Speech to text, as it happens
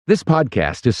This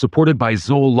podcast is supported by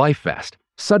Zoll LifeVest.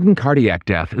 Sudden cardiac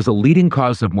death is a leading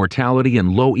cause of mortality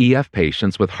in low EF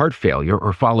patients with heart failure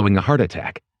or following a heart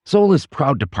attack. Zoll is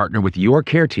proud to partner with your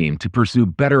care team to pursue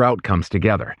better outcomes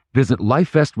together. Visit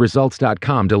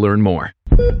lifevestresults.com to learn more.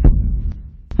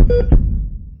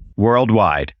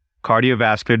 Worldwide,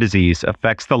 cardiovascular disease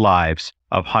affects the lives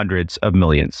of hundreds of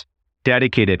millions.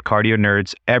 Dedicated cardio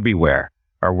nerds everywhere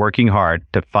are working hard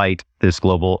to fight this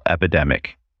global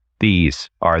epidemic. These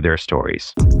are their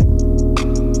stories.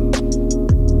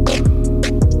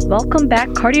 Welcome back,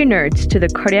 cardio nerds, to the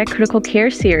Cardiac Critical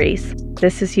Care series.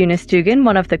 This is Eunice Dugan,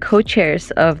 one of the co-chairs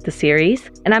of the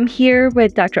series, and I'm here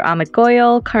with Dr. Amit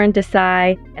Goyal, Karan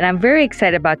Desai, and I'm very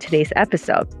excited about today's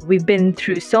episode. We've been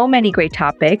through so many great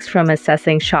topics, from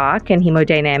assessing shock and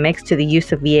hemodynamics to the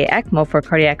use of VA ECMO for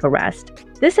cardiac arrest.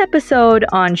 This episode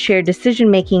on shared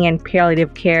decision-making and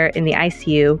palliative care in the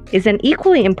ICU is an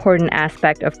equally important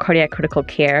aspect of cardiac critical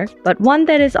care, but one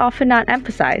that is often not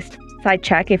emphasized. Side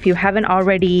check, if you haven't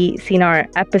already seen our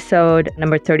episode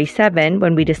number 37,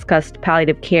 when we discussed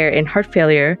palliative care in heart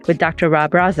failure with Dr.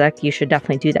 Rob Rozek, you should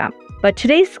definitely do that. But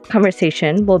today's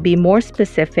conversation will be more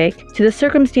specific to the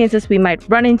circumstances we might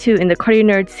run into in the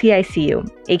CardioNerd CICU,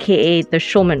 aka the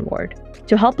Schulman ward.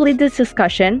 To help lead this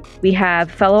discussion, we have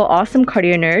fellow awesome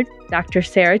cardio nerd, Dr.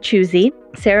 Sarah Chusey.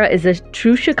 Sarah is a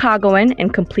true Chicagoan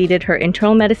and completed her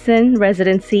internal medicine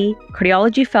residency,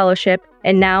 cardiology fellowship,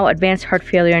 and now advanced heart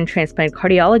failure and transplant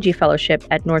cardiology fellowship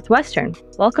at Northwestern.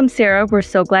 Welcome, Sarah. We're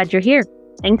so glad you're here.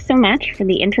 Thanks so much for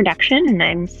the introduction, and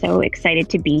I'm so excited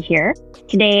to be here.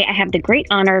 Today, I have the great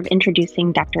honor of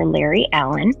introducing Dr. Larry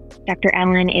Allen. Dr.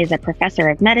 Allen is a professor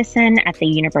of medicine at the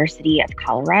University of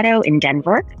Colorado in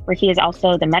Denver, where he is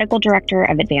also the medical director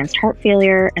of advanced heart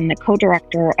failure and the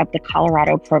co-director of the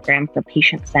Colorado Program for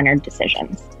Patient-Centered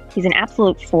Decisions. He's an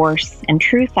absolute force and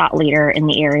true thought leader in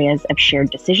the areas of shared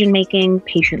decision-making,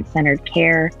 patient-centered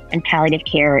care, and palliative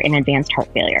care in advanced heart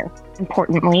failure.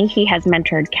 Importantly, he has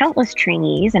mentored countless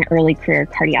trainees and early career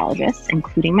cardiologists,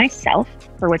 including myself,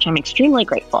 for which I'm extremely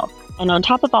grateful. And on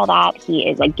top of all that, he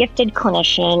is a gifted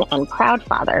clinician and proud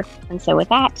father. And so with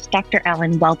that, Dr.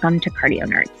 Allen, welcome to Cardio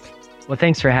Nerds. Well,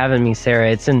 thanks for having me, Sarah.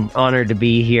 It's an honor to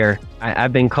be here.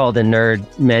 I've been called a nerd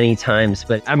many times,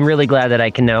 but I'm really glad that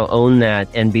I can now own that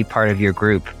and be part of your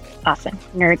group. Awesome.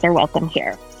 Nerds are welcome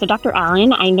here. So Dr.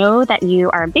 Allen, I know that you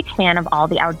are a big fan of all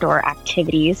the outdoor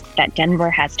activities that Denver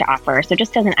has to offer. So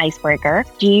just as an icebreaker,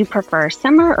 do you prefer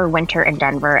summer or winter in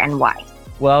Denver, and why?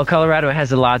 Well, Colorado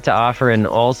has a lot to offer in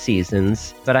all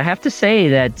seasons, but I have to say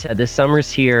that the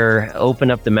summers here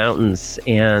open up the mountains,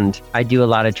 and I do a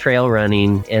lot of trail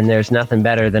running, and there's nothing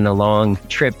better than a long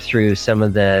trip through some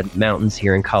of the mountains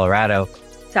here in Colorado.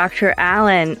 Dr.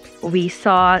 Allen, we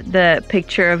saw the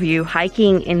picture of you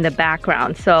hiking in the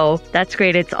background, so that's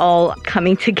great. It's all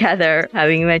coming together,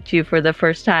 having met you for the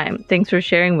first time. Thanks for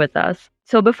sharing with us.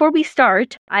 So before we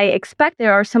start, I expect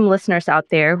there are some listeners out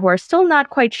there who are still not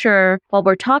quite sure while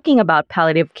we're talking about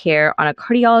palliative care on a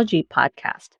cardiology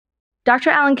podcast. Dr.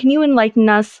 Allen, can you enlighten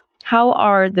us? How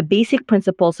are the basic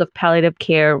principles of palliative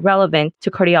care relevant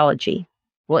to cardiology?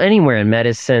 Well, anywhere in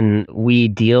medicine, we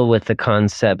deal with the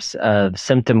concepts of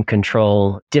symptom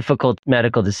control, difficult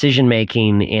medical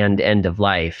decision-making, and end of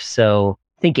life. So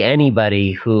I think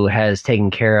anybody who has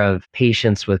taken care of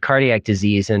patients with cardiac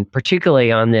disease, and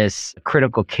particularly on this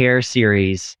critical care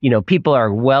series, people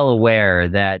are well aware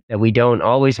that we don't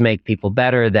always make people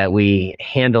better, that we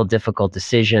handle difficult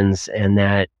decisions, and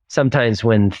that sometimes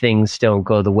when things don't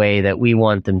go the way that we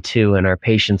want them to and our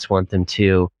patients want them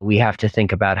to, we have to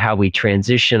think about how we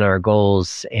transition our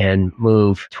goals and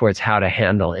move towards how to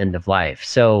handle end of life.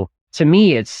 So to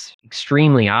me, it's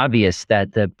extremely obvious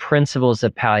that the principles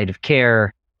of palliative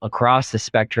care across the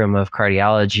spectrum of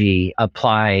cardiology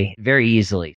apply very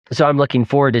easily. So I'm looking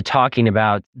forward to talking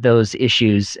about those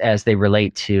issues as they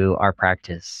relate to our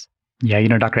practice. Yeah,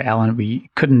 Dr. Allen, we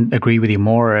couldn't agree with you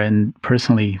more. And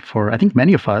personally, for I think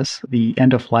many of us, the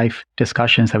end-of-life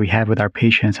discussions that we have with our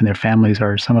patients and their families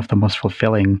are some of the most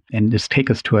fulfilling and just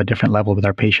take us to a different level with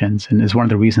our patients. And is one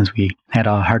of the reasons we had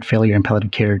a heart failure and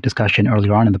palliative care discussion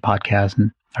earlier on in the podcast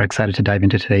and are excited to dive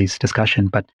into today's discussion.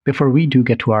 But before we do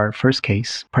get to our first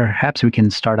case, perhaps we can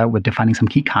start out with defining some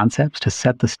key concepts to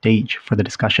set the stage for the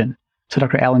discussion. So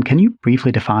Dr. Allen, can you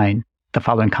briefly define the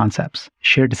following concepts: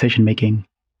 shared decision-making,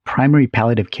 primary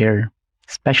palliative care,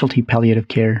 specialty palliative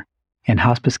care, and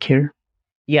hospice care?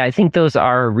 Yeah, I think those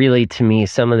are really, to me,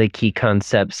 some of the key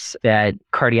concepts that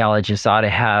cardiologists ought to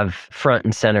have front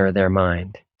and center of their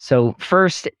mind. So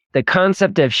first, The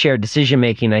concept of shared decision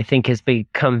making, I think, has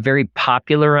become very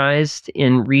popularized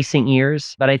in recent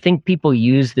years, but I think people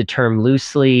use the term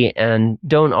loosely and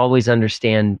don't always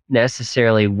understand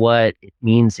necessarily what it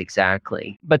means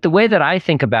exactly. But the way that I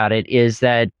think about it is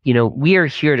that, we are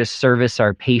here to service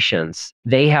our patients.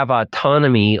 They have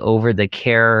autonomy over the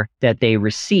care that they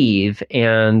receive.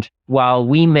 And while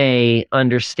we may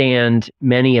understand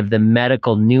many of the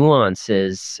medical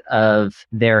nuances of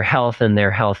their health and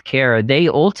their health care, they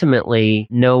ultimately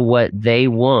know what they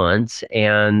want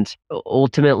and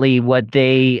ultimately what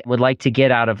they would like to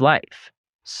get out of life.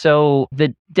 So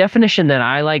the definition that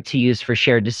I like to use for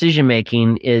shared decision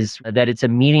making is that it's a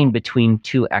meeting between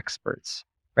two experts.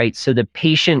 Right. So the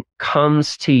patient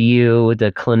comes to you,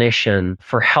 the clinician,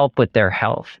 for help with their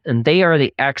health, and they are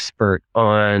the expert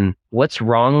on what's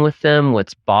wrong with them,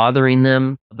 what's bothering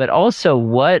them, but also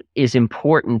what is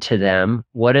important to them,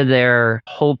 what are their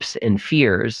hopes and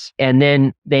fears, and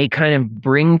then they kind of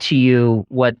bring to you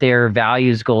what their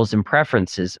values, goals, and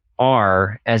preferences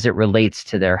are as it relates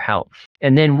to their health.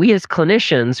 And then we as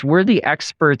clinicians, we're the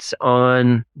experts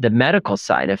on the medical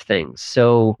side of things.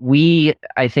 So we,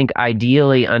 I think,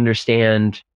 ideally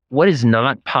understand what is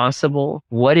not possible,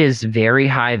 what is very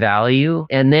high value,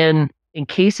 and then in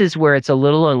cases where it's a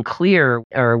little unclear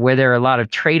or where there are a lot of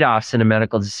trade-offs in a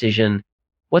medical decision,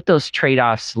 what those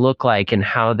trade-offs look like and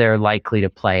how they're likely to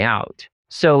play out.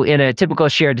 So in a typical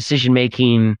shared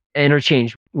decision-making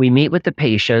interchange, we meet with the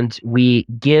patient, we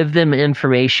give them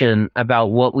information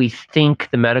about what we think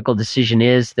the medical decision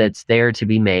is that's there to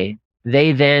be made.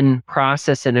 They then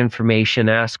process that information,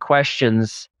 ask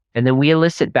questions, and then we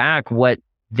elicit back what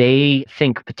they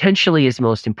think potentially is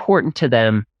most important to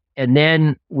them. And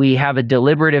then we have a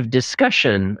deliberative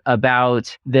discussion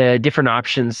about the different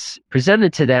options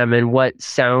presented to them and what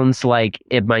sounds like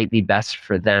it might be best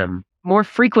for them. More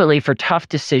frequently for tough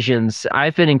decisions,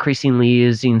 I've been increasingly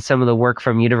using some of the work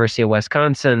from University of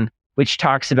Wisconsin, which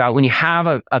talks about when you have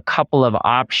a couple of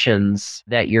options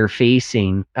that you're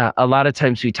facing, a lot of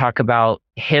times we talk about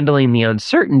handling the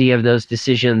uncertainty of those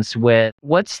decisions with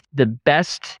what's the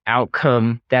best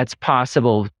outcome that's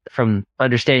possible from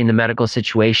understanding the medical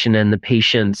situation and the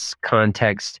patient's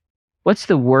context. What's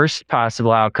the worst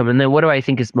possible outcome? And then what do I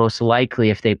think is most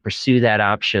likely if they pursue that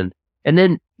option? And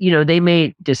then, they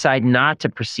may decide not to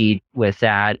proceed with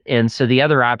that. And so the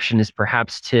other option is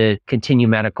perhaps to continue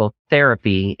medical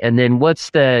therapy. And then what's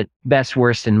the best,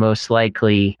 worst, and most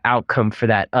likely outcome for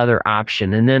that other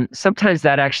option? And then sometimes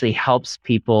that actually helps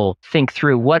people think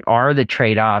through what are the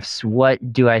trade-offs?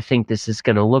 What do I think this is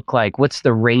going to look like? What's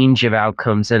the range of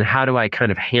outcomes? And how do I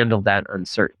kind of handle that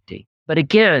uncertainty? But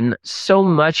again, so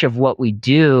much of what we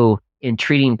do in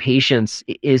treating patients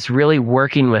is really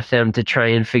working with them to try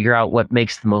and figure out what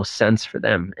makes the most sense for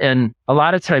them. And a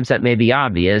lot of times that may be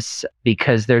obvious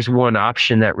because there's one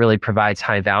option that really provides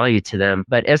high value to them.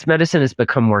 But as medicine has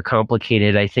become more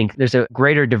complicated, I think there's a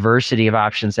greater diversity of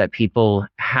options that people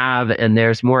have, and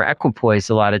there's more equipoise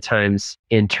a lot of times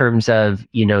in terms of,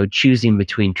 choosing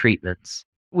between treatments.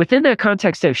 Within the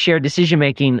context of shared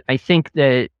decision-making, I think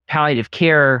that palliative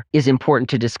care is important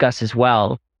to discuss as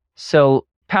well. So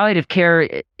palliative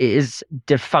care is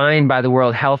defined by the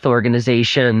World Health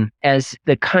Organization as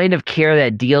the kind of care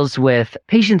that deals with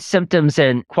patients' symptoms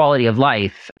and quality of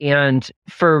life. And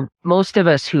for most of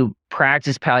us who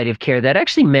practice palliative care, that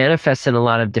actually manifests in a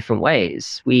lot of different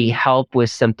ways. We help with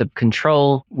symptom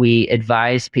control. We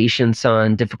advise patients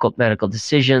on difficult medical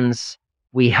decisions.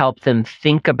 We help them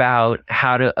think about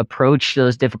how to approach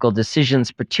those difficult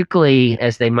decisions, particularly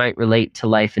as they might relate to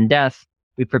life and death.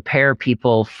 We prepare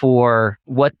people for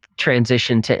what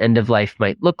transition to end of life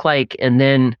might look like. And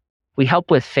then we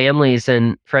help with families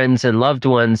and friends and loved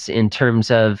ones in terms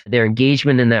of their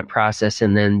engagement in that process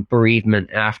and then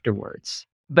bereavement afterwards.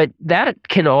 But that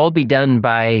can all be done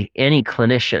by any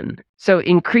clinician. So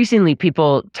increasingly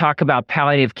people talk about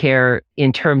palliative care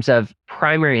in terms of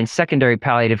primary and secondary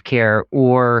palliative care,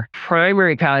 or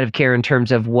primary palliative care in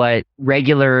terms of what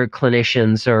regular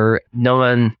clinicians or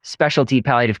non-specialty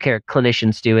palliative care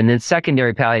clinicians do. And then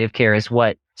secondary palliative care is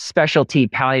what specialty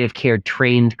palliative care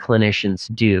trained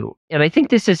clinicians do. And I think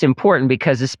this is important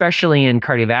because especially in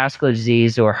cardiovascular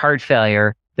disease or heart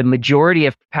failure, the majority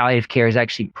of palliative care is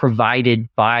actually provided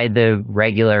by the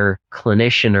regular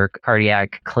clinician or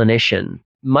cardiac clinician.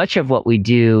 Much of what we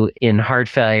do in heart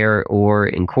failure or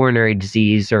in coronary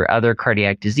disease or other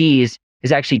cardiac disease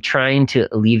is actually trying to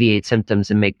alleviate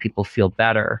symptoms and make people feel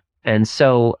better. And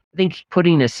so I think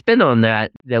putting a spin on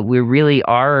that we really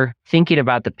are thinking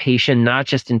about the patient, not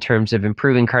just in terms of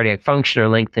improving cardiac function or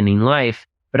lengthening life,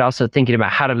 but also thinking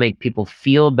about how to make people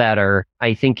feel better,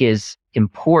 I think is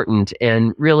important,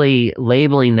 and really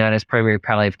labeling that as primary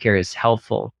palliative care is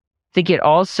helpful. I think it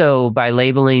also, by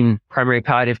labeling primary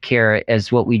palliative care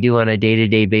as what we do on a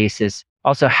day-to-day basis,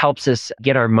 also helps us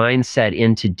get our mindset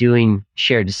into doing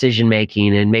shared decision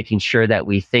making and making sure that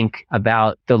we think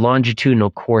about the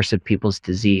longitudinal course of people's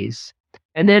disease.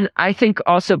 And then I think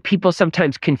also people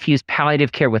sometimes confuse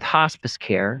palliative care with hospice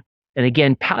care. And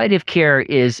again, palliative care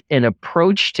is an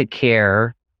approach to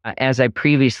care, as I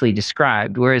previously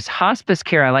described, whereas hospice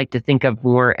care I like to think of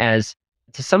more as,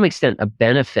 to some extent, a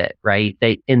benefit, right?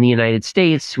 In the United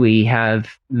States, we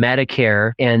have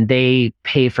Medicare and they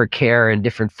pay for care in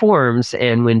different forms.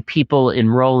 And when people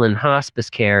enroll in hospice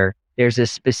care, there's a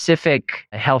specific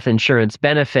health insurance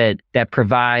benefit that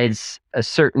provides a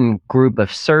certain group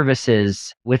of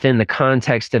services within the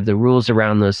context of the rules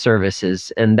around those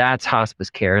services. And that's hospice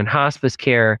care. And hospice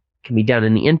care can be done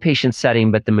in the inpatient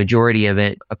setting, but the majority of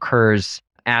it occurs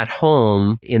at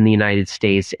home in the United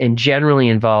States and generally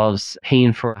involves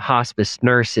paying for hospice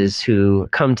nurses who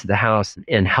come to the house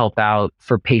and help out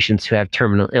for patients who have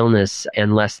terminal illness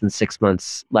and less than 6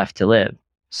 months left to live.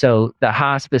 So the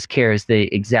hospice care is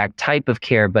the exact type of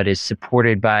care, but is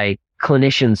supported by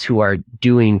clinicians who are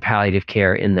doing palliative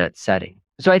care in that setting.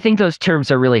 So I think those terms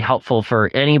are really helpful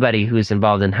for anybody who's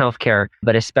involved in healthcare,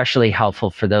 but especially helpful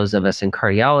for those of us in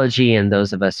cardiology and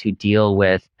those of us who deal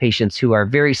with patients who are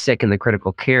very sick in the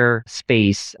critical care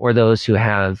space, or those who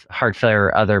have heart failure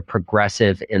or other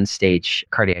progressive end-stage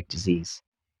cardiac disease.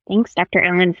 Thanks, Dr.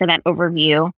 Allen, for that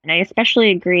overview. And I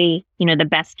especially agree, the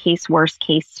best case, worst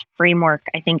case framework,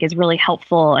 I think, is really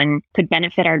helpful and could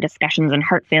benefit our discussions in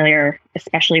heart failure,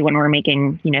 especially when we're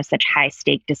making, such high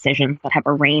stake decisions that have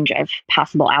a range of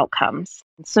possible outcomes.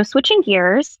 So switching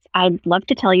gears, I'd love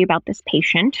to tell you about this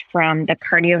patient from the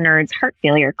CardioNerds Heart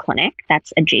Failure Clinic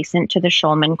that's adjacent to the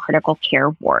Shulman Critical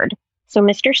Care Ward. So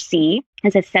Mr. C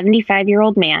is a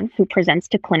 75-year-old man who presents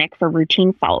to clinic for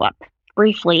routine follow-up.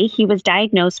 Briefly, he was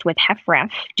diagnosed with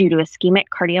HFrEF due to ischemic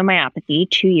cardiomyopathy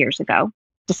 2 years ago.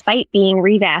 Despite being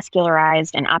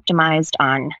revascularized and optimized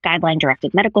on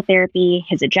guideline-directed medical therapy,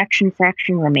 his ejection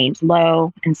fraction remains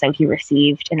low, and so he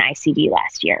received an ICD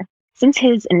last year. Since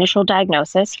his initial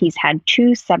diagnosis, he's had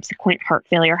 2 subsequent heart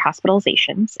failure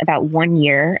hospitalizations about 1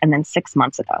 year and then 6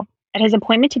 months ago. At his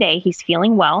appointment today, he's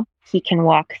feeling well. He can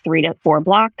walk 3 to 4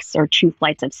 blocks or 2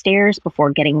 flights of stairs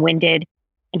before getting winded,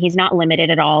 and he's not limited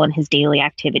at all in his daily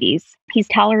activities. He's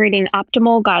tolerating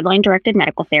optimal guideline-directed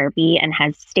medical therapy and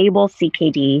has stable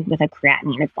CKD with a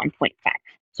creatinine of 1.5.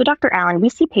 So Dr. Allen, we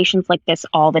see patients like this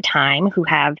all the time who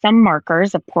have some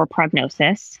markers of poor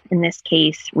prognosis, in this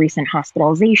case, recent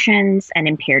hospitalizations and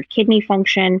impaired kidney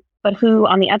function, but who,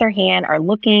 on the other hand, are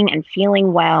looking and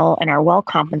feeling well and are well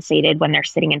compensated when they're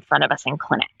sitting in front of us in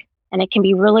clinic. And it can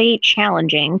be really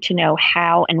challenging to know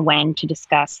how and when to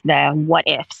discuss the what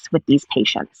ifs with these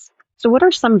patients. So what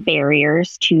are some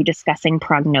barriers to discussing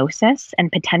prognosis and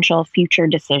potential future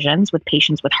decisions with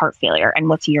patients with heart failure? And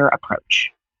what's your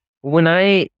approach? When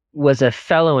I was a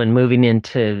fellow and moving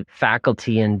into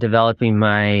faculty and developing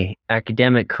my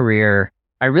academic career,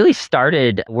 I really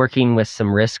started working with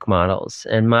some risk models.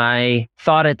 And my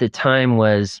thought at the time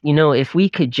was, if we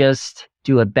could just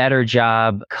do a better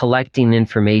job collecting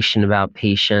information about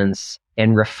patients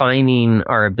and refining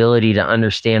our ability to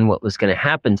understand what was going to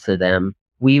happen to them,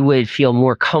 we would feel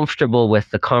more comfortable with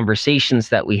the conversations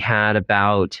that we had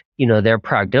about, their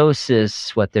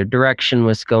prognosis, what their direction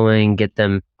was going, get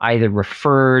them either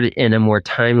referred in a more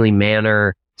timely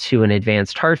manner to an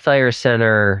advanced heart failure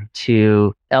center,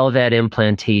 to LVAD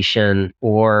implantation,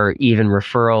 or even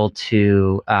referral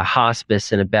to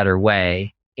hospice in a better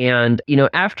way. And,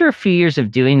 after a few years of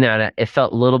doing that, it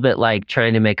felt a little bit like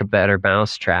trying to make a better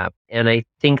mousetrap. And I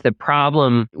think the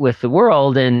problem with the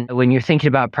world, and when you're thinking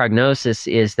about prognosis,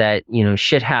 is that,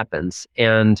 shit happens.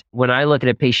 And when I look at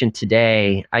a patient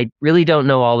today, I really don't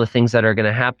know all the things that are going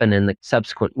to happen in the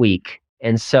subsequent week.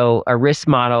 And so a risk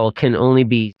model can only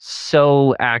be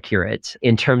so accurate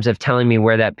in terms of telling me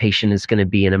where that patient is going to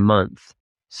be in a month.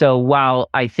 So while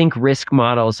I think risk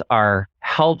models are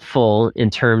helpful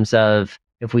in terms of,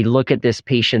 if we look at this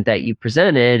patient that you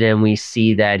presented and we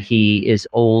see that he is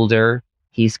older,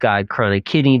 he's got chronic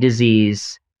kidney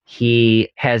disease, he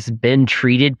has been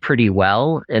treated pretty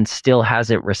well and still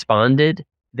hasn't responded,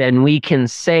 then we can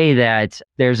say that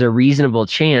there's a reasonable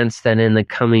chance that in the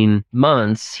coming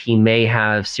months, he may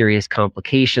have serious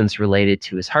complications related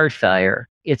to his heart failure.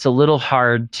 It's a little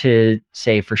hard to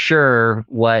say for sure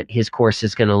what his course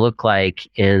is going to look like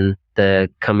in the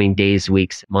coming days,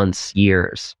 weeks, months,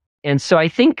 years. And so I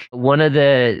think one of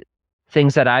the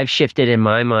things that I've shifted in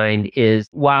my mind is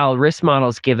while risk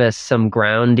models give us some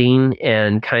grounding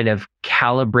and kind of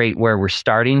calibrate where we're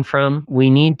starting from, we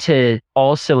need to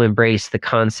also embrace the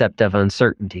concept of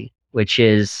uncertainty, which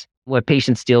is what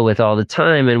patients deal with all the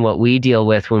time and what we deal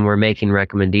with when we're making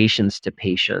recommendations to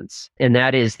patients. And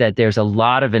that is that there's a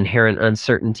lot of inherent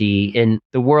uncertainty in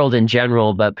the world in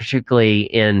general, but particularly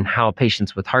in how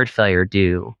patients with heart failure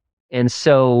do. And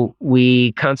so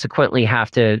we consequently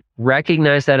have to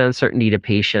recognize that uncertainty to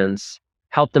patients,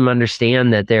 help them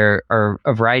understand that there are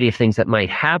a variety of things that might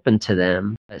happen to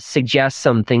them, suggest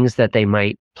some things that they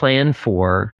might plan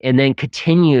for, and then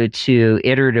continue to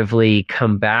iteratively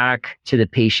come back to the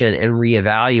patient and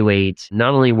reevaluate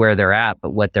not only where they're at,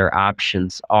 but what their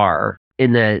options are.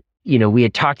 We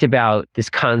had talked about this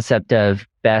concept of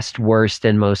best, worst,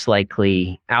 and most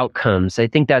likely outcomes. I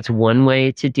think that's one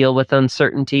way to deal with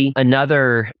uncertainty.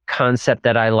 Another concept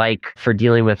that I like for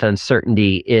dealing with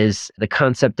uncertainty is the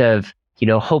concept of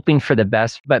hoping for the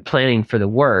best, but planning for the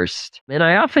worst. And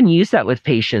I often use that with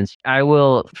patients. I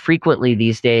will frequently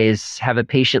these days have a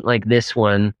patient like this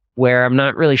one where I'm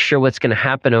not really sure what's going to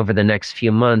happen over the next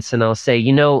few months. And I'll say,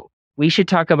 we should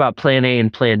talk about plan A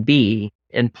and plan B.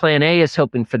 And plan A is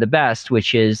hoping for the best,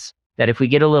 which is that if we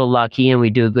get a little lucky and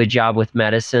we do a good job with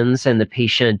medicines and the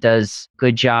patient does a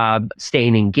good job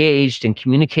staying engaged and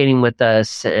communicating with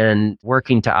us and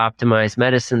working to optimize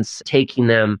medicines, taking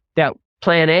them, that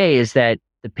plan A is that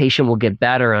the patient will get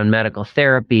better on medical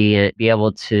therapy and be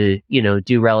able to,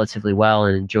 do relatively well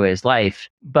and enjoy his life.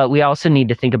 But we also need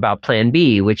to think about plan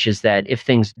B, which is that if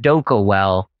things don't go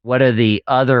well, what are the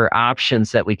other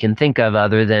options that we can think of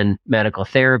other than medical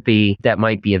therapy that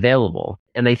might be available?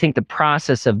 And I think the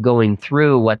process of going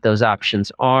through what those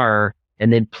options are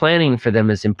and then planning for them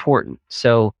is important.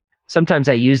 So sometimes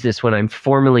I use this when I'm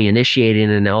formally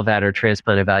initiating an LVAD or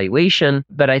transplant evaluation,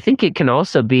 but I think it can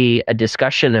also be a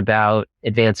discussion about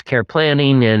advanced care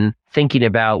planning and thinking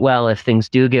about, well, if things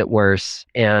do get worse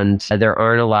and there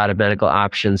aren't a lot of medical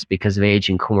options because of age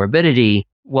and comorbidity,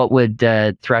 what would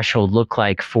the threshold look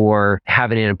like for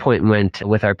having an appointment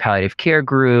with our palliative care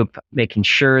group, making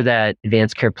sure that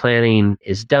advanced care planning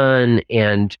is done,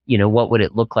 and, what would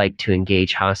it look like to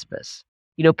engage hospice?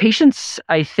 Patients,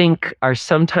 I think, are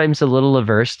sometimes a little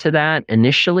averse to that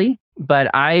initially, but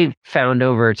I found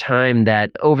over time that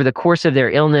over the course of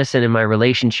their illness and in my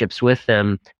relationships with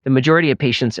them, the majority of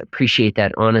patients appreciate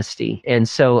that honesty. And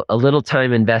so a little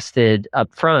time invested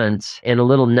up front and a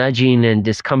little nudging and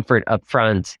discomfort up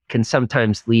front can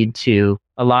sometimes lead to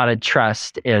a lot of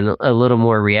trust and a little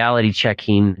more reality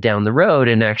checking down the road,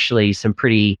 and actually some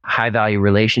pretty high value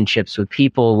relationships with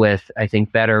people with, I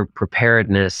think, better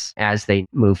preparedness as they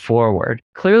move forward.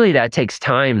 Clearly that takes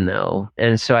time though.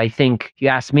 And so I think if you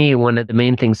ask me, one of the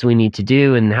main things we need to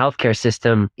do in the healthcare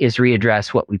system is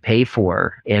readdress what we pay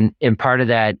for. And part of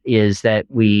that is that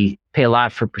we pay a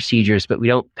lot for procedures, but we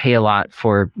don't pay a lot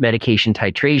for medication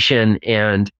titration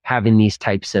and having these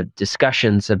types of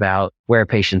discussions about where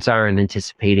patients are and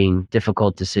anticipating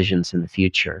difficult decisions in the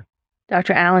future.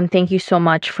 Dr. Allen, thank you so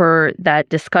much for that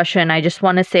discussion. I just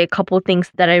want to say a couple of things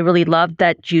that I really loved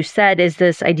that you said is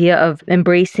this idea of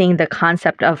embracing the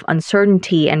concept of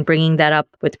uncertainty and bringing that up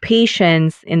with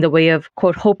patients in the way of,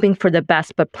 quote, hoping for the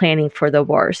best, but planning for the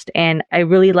worst. And I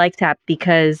really like that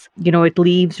because, it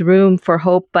leaves room for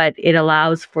hope, but it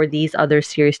allows for these other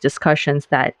serious discussions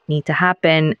that need to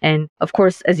happen. And of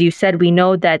course, as you said, we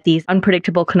know that these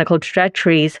unpredictable clinical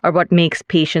trajectories are what makes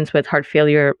patients with heart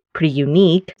failure pretty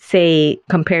unique, say,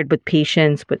 compared with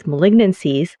patients with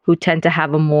malignancies who tend to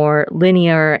have a more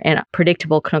linear and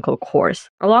predictable clinical course.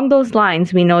 Along those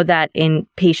lines, we know that in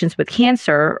patients with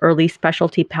cancer, early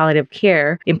specialty palliative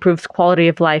care improves quality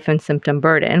of life and symptom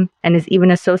burden, and is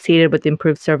even associated with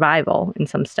improved survival in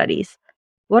some studies.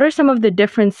 What are some of the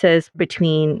differences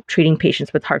between treating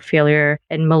patients with heart failure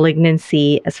and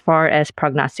malignancy as far as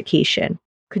prognostication?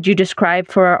 Could you describe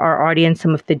for our audience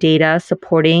some of the data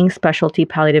supporting specialty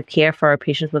palliative care for our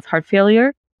patients with heart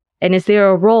failure? And is there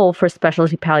a role for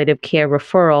specialty palliative care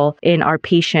referral in our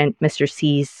patient, Mr.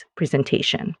 C's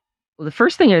presentation? Well, the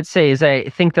first thing I'd say is I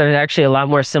think there are actually a lot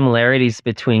more similarities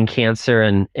between cancer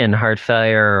and heart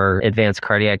failure or advanced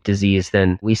cardiac disease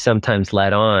than we sometimes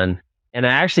let on. And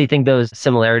I actually think those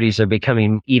similarities are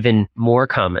becoming even more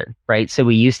common, right? So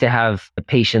we used to have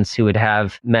patients who would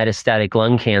have metastatic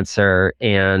lung cancer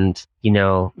and,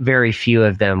 very few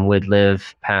of them would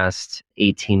live past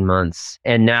 18 months.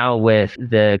 And now with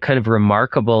the kind of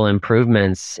remarkable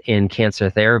improvements in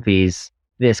cancer therapies,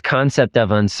 this concept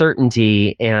of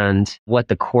uncertainty and what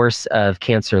the course of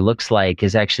cancer looks like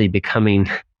is actually becoming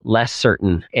less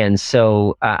certain. And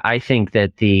so I think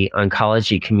that the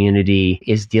oncology community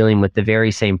is dealing with the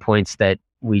very same points that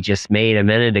we just made a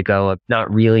minute ago of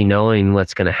not really knowing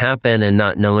what's going to happen and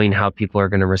not knowing how people are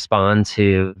going to respond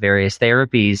to various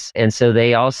therapies. And so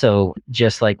they also,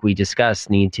 just like we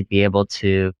discussed, need to be able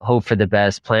to hope for the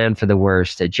best, plan for the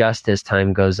worst, adjust as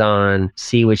time goes on,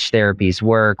 see which therapies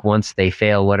work. Once they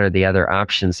fail, what are the other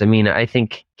options? I mean, I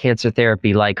think cancer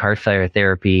therapy, like heart failure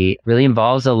therapy, really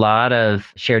involves a lot of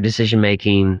shared decision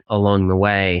making along the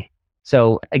way.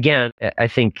 So again, I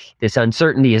think this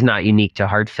uncertainty is not unique to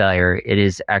heart failure. It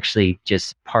is actually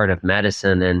just part of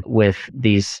medicine. And with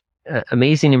these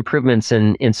amazing improvements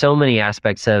in so many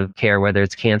aspects of care, whether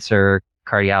it's cancer,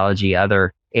 cardiology,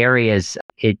 other areas,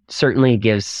 it certainly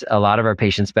gives a lot of our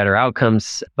patients better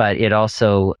outcomes, but it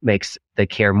also makes the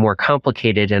care more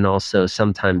complicated and also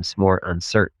sometimes more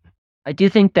uncertain. I do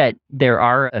think that there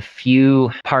are a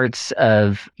few parts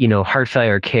of, heart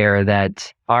failure care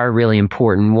that are really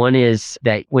important. One is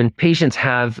that when patients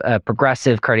have a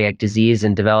progressive cardiac disease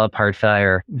and develop heart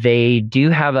failure, they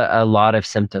do have a lot of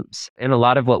symptoms. And a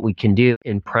lot of what we can do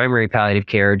in primary palliative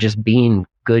care, just being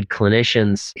good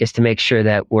clinicians, is to make sure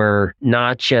that we're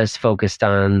not just focused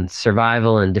on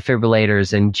survival and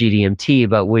defibrillators and GDMT,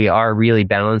 but we are really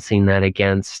balancing that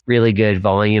against really good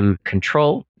volume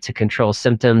control to control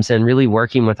symptoms and really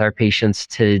working with our patients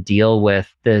to deal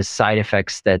with the side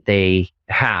effects that they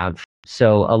have.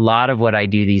 So a lot of what I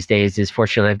do these days is,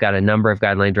 fortunately, I've got a number of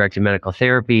guideline-directed medical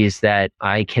therapies that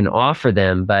I can offer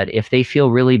them. But if they feel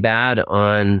really bad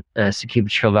on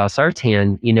sacubitril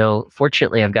valsartan,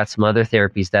 fortunately, I've got some other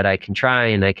therapies that I can try,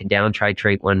 and I can down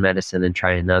titrate one medicine and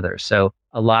try another. So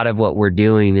a lot of what we're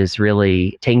doing is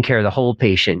really taking care of the whole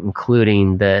patient,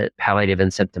 including the palliative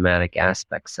and symptomatic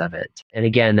aspects of it. And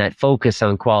again, that focus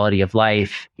on quality of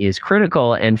life is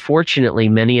critical. And fortunately,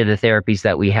 many of the therapies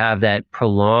that we have that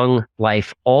prolong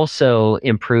life also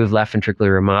improve left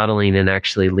ventricular remodeling and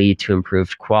actually lead to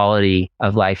improved quality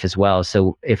of life as well.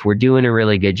 So if we're doing a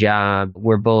really good job,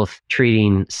 we're both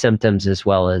treating symptoms as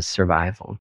well as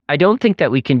survival. I don't think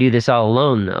that we can do this all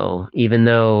alone, though, even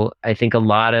though I think a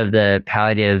lot of the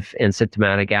palliative and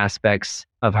symptomatic aspects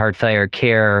of heart failure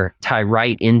care tie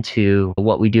right into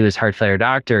what we do as heart failure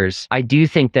doctors. I do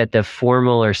think that the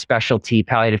formal or specialty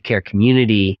palliative care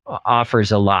community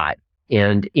offers a lot.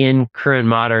 And in current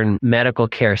modern medical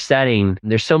care setting,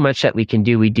 there's so much that we can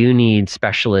do. We do need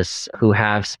specialists who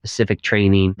have specific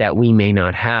training that we may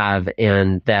not have,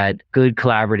 and that good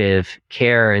collaborative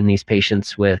care in these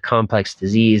patients with complex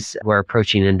disease who are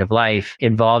approaching end of life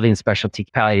involving specialty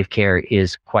palliative care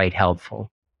is quite helpful.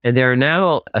 And there are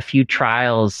now a few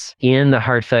trials in the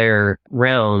heart failure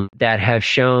realm that have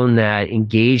shown that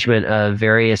engagement of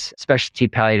various specialty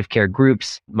palliative care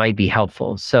groups might be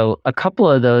helpful. So a couple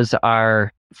of those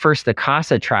are, first, the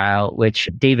CASA trial, which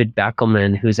David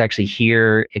Beckelman, who's actually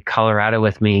here in Colorado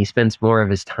with me, he spends more of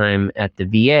his time at the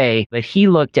VA, but he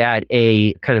looked at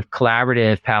a kind of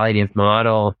collaborative palliative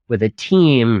model with a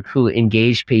team who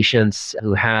engaged patients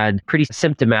who had pretty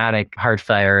symptomatic heart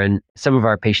failure. And some of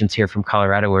our patients here from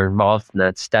Colorado were involved in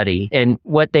that study. And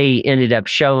what they ended up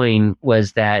showing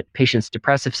was that patients'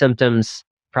 depressive symptoms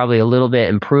probably a little bit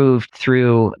improved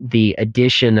through the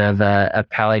addition of a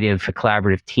palliative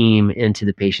collaborative team into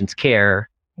the patient's care.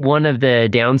 One of the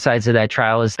downsides of that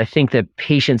trial is I think that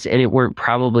patients in it weren't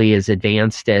probably as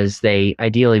advanced as they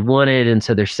ideally wanted, and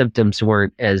so their symptoms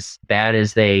weren't as bad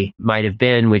as they might have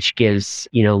been, which gives,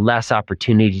 less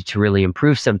opportunity to really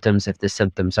improve symptoms if the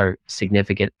symptoms aren't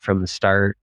significant from the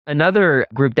start. Another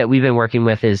group that we've been working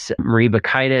with is Marie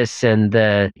Bacaitis, and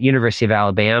the University of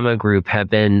Alabama group have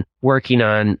been working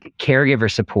on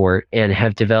caregiver support and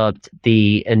have developed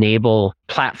the Enable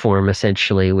platform,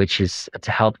 essentially, which is to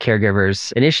help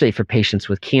caregivers initially for patients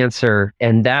with cancer.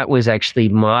 And that was actually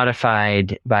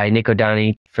modified by Nick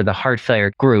O'Donnell for the heart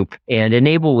failure group. And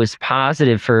Enable was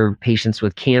positive for patients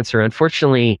with cancer.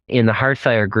 Unfortunately, in the heart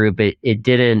failure group, it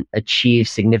didn't achieve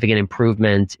significant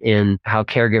improvement in how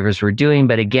caregivers were doing.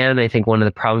 But again, I think one of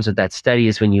the problems with that study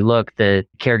is when you look, the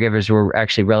caregivers were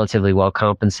actually relatively well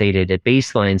compensated at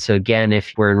baseline. So again,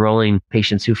 if we're enrolling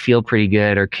patients who feel pretty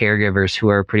good or caregivers who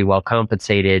are pretty well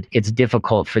compensated, it's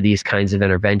difficult for these kinds of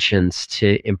interventions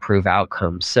to improve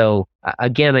outcomes. So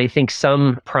again, I think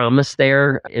some promise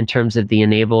there in terms of the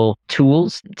Enable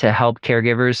tools to help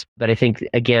caregivers. But I think,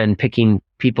 again, picking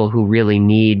people who really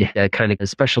need a kind of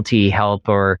specialty help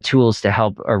or tools to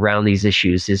help around these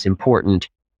issues is important.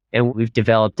 And we've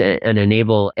developed an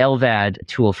Enable LVAD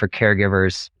tool for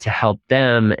caregivers to help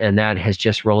them. And that has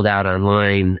just rolled out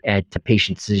online at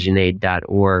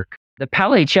patientdecisionaid.org. The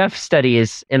PAL-HF study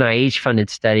is an NIH-funded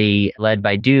study led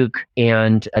by Duke,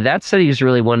 and that study is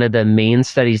really one of the main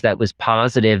studies that was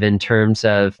positive in terms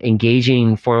of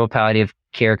engaging formal palliative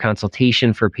care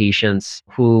consultation for patients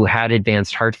who had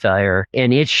advanced heart failure.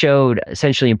 And it showed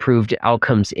essentially improved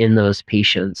outcomes in those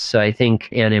patients. So I think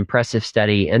an impressive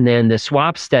study. And then the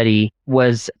SWAP study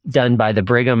was done by the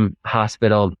Brigham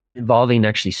Hospital, involving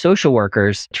actually social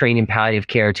workers trained in palliative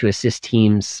care to assist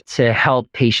teams to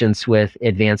help patients with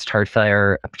advanced heart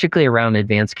failure, particularly around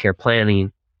advanced care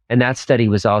planning. And that study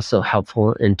was also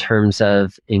helpful in terms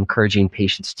of encouraging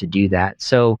patients to do that.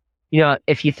 So,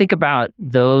 if you think about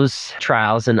those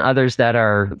trials and others that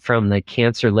are from the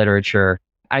cancer literature,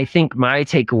 I think my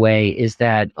takeaway is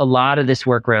that a lot of this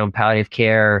work around palliative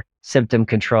care, symptom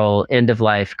control, end of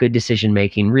life, good decision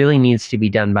making really needs to be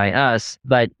done by us,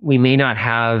 but we may not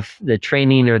have the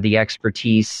training or the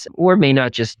expertise, or may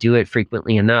not just do it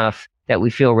frequently enough that we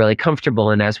feel really comfortable.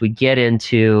 And as we get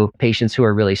into patients who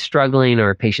are really struggling,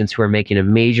 or patients who are making a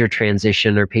major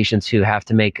transition, or patients who have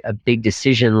to make a big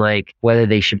decision like whether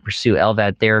they should pursue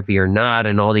LVAD therapy or not,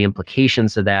 and all the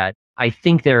implications of that, I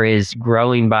think there is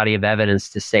growing body of evidence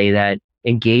to say that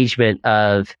engagement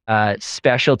of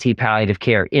specialty palliative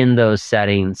care in those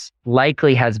settings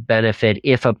likely has benefit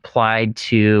if applied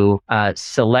to a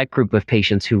select group of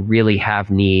patients who really have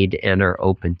need and are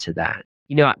open to that.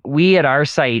 We at our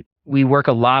site, we work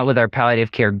a lot with our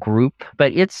palliative care group,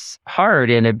 but it's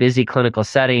hard in a busy clinical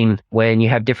setting when you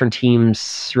have different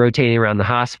teams rotating around the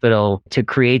hospital to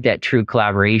create that true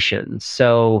collaboration.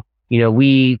 So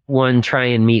we try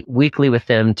and meet weekly with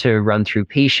them to run through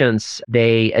patients.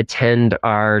 They attend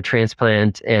our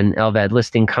transplant and LVAD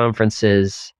listing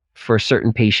conferences for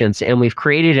certain patients. And we've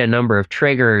created a number of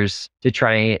triggers to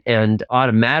try and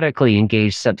automatically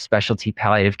engage subspecialty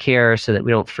palliative care so that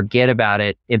we don't forget about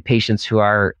it in patients who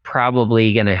are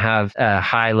probably going to have a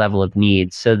high level of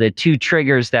needs. So the two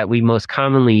triggers that we most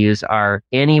commonly use are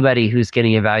anybody who's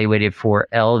getting evaluated for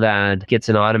LVAD gets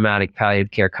an automatic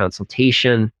palliative care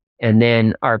consultation. And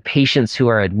then our patients who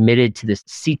are admitted to this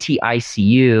CT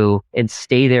ICU and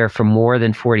stay there for more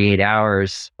than 48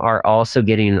 hours are also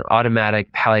getting an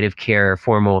automatic palliative care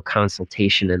formal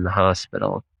consultation in the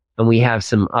hospital. And we have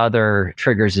some other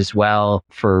triggers as well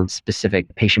for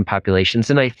specific patient populations,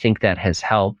 and I think that has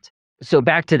helped. So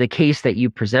back to the case that you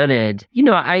presented,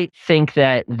 I think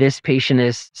that this patient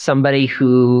is somebody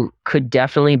who could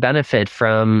definitely benefit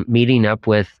from meeting up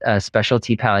with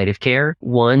specialty palliative care.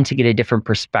 One, to get a different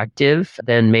perspective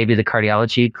than maybe the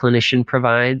cardiology clinician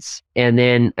provides. And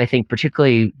then I think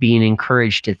particularly being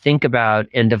encouraged to think about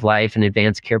end of life and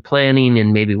advanced care planning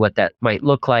and maybe what that might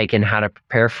look like and how to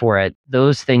prepare for it.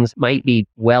 Those things might be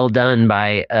well done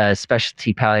by a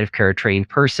specialty palliative care trained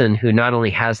person who not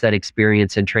only has that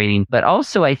experience and training, but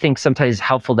also I think sometimes it's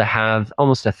helpful to have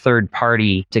almost a third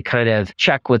party to kind of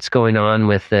check what's going on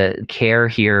with the care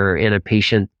here in a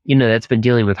patient, that's been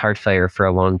dealing with heart failure for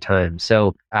a long time.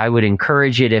 So I would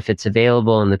encourage it if it's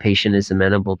available and the patient is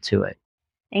amenable to it.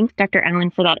 Thanks, Dr.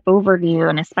 Allen, for that overview,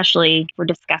 and especially for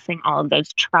discussing all of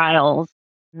those trials.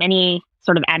 Many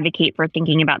sort of advocate for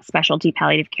thinking about specialty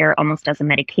palliative care almost as a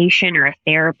medication or a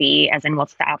therapy, as in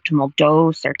what's the optimal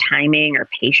dose or timing or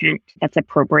patient that's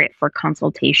appropriate for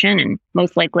consultation. And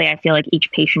most likely, I feel like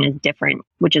each patient is different,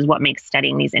 which is what makes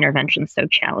studying these interventions so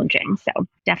challenging. So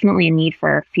definitely a need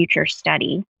for future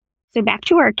study. So back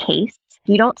to our case.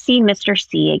 You don't see Mr.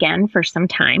 C again for some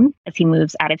time as he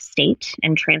moves out of state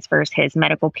and transfers his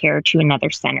medical care to another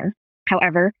center.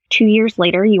 However, 2 years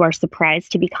later, you are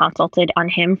surprised to be consulted on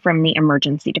him from the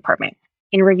emergency department.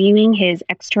 In reviewing his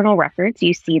external records,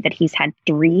 you see that he's had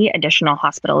 3 additional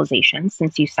hospitalizations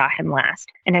since you saw him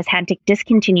last and has had to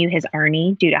discontinue his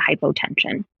ARNI due to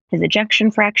hypotension. His ejection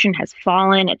fraction has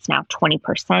fallen, it's now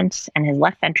 20%, and his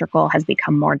left ventricle has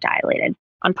become more dilated.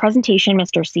 On presentation,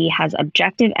 Mr. C has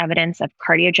objective evidence of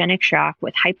cardiogenic shock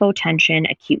with hypotension,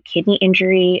 acute kidney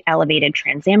injury, elevated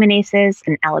transaminases,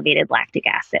 and elevated lactic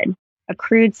acid. A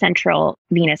crude central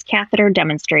venous catheter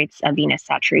demonstrates a venous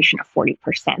saturation of 40%,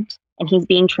 and he's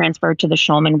being transferred to the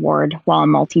Shulman ward while a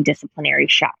multidisciplinary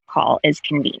shock call is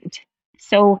convened.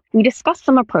 So we discussed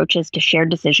some approaches to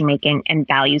shared decision-making and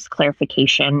values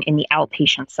clarification in the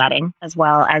outpatient setting, as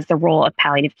well as the role of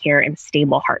palliative care in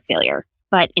stable heart failure.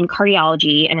 But in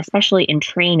cardiology, and especially in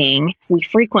training, we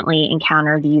frequently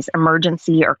encounter these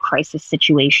emergency or crisis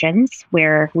situations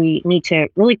where we need to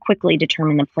really quickly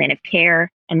determine the plan of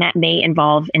care, and that may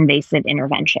involve invasive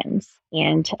interventions.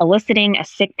 And eliciting a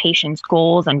sick patient's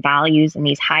goals and values in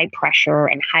these high pressure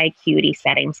and high acuity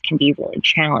settings can be really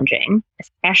challenging,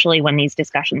 especially when these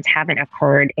discussions haven't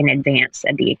occurred in advance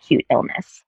of the acute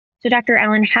illness. So, Dr.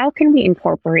 Allen, how can we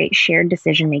incorporate shared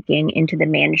decision-making into the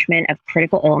management of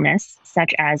critical illness,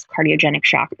 such as cardiogenic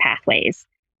shock pathways?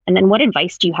 And then what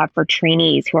advice do you have for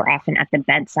trainees who are often at the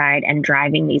bedside and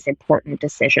driving these important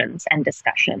decisions and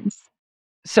discussions?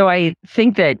 So I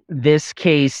think that this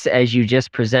case, as you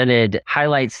just presented,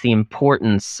 highlights the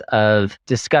importance of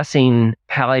discussing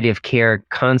palliative care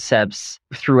concepts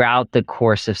throughout the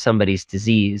course of somebody's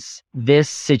disease. This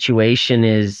situation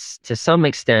is to some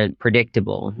extent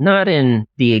predictable, not in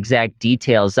the exact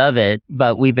details of it,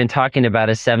 but we've been talking about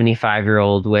a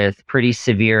 75-year-old with pretty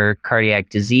severe cardiac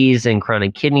disease and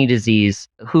chronic kidney disease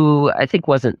who I think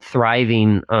wasn't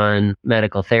thriving on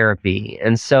medical therapy.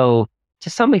 And so to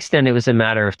some extent, it was a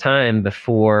matter of time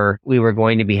before we were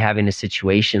going to be having a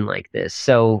situation like this.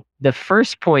 So the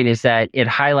first point is that it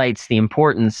highlights the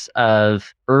importance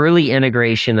of early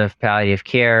integration of palliative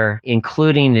care,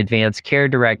 including advanced care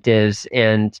directives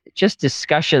and just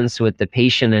discussions with the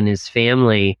patient and his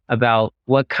family about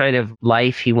what kind of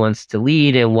life he wants to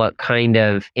lead and what kind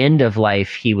of end of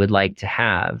life he would like to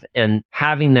have. And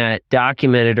having that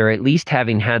documented, or at least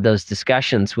having had those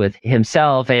discussions with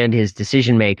himself and his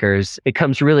decision makers,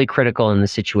 becomes really critical in the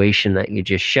situation that you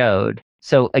just showed.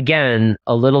 So again,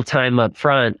 a little time up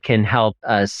front can help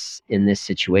us in this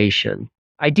situation.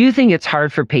 I do think it's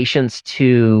hard for patients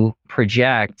to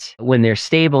project when they're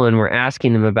stable and we're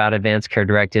asking them about advanced care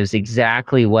directives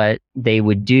exactly what they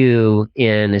would do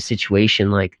in a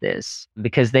situation like this,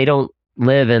 because they don't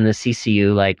live in the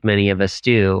CCU like many of us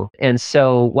do. And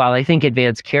so while I think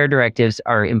advanced care directives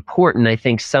are important, I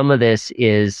think some of this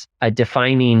is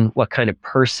defining what kind of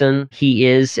person he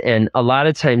is. And a lot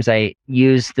of times I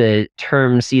use the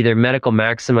terms either medical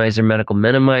maximizer, medical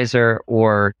minimizer,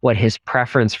 or what his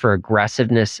preference for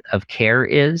aggressiveness of care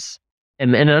is.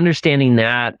 And understanding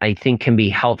that, I think, can be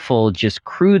helpful just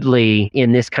crudely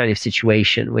in this kind of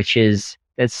situation, which is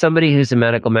that somebody who's a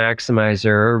medical maximizer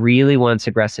or really wants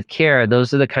aggressive care,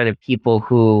 those are the kind of people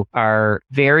who are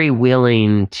very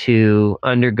willing to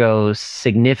undergo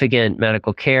significant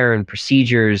medical care and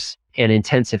procedures and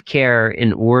intensive care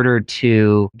in order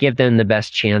to give them the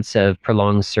best chance of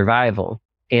prolonged survival.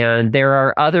 And there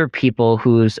are other people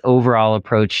whose overall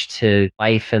approach to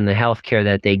life and the healthcare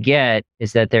that they get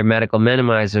is that they're medical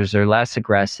minimizers or less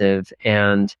aggressive.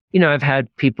 And, I've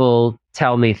had people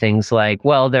tell me things like,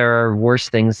 well, there are worse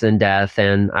things than death,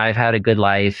 and I've had a good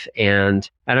life, and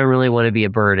I don't really want to be a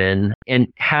burden.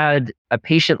 And had a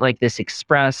patient like this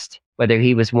expressed whether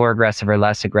he was more aggressive or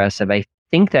less aggressive, I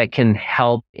think that can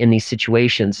help in these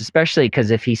situations, especially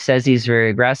because if he says he's very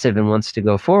aggressive and wants to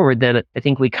go forward, then I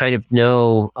think we kind of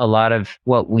know a lot of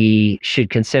what we should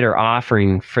consider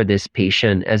offering for this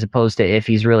patient, as opposed to if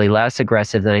he's really less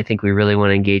aggressive, then I think we really want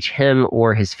to engage him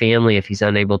or his family if he's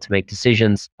unable to make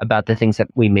decisions about the things that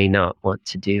we may not want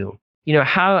to do.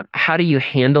 How do you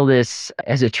handle this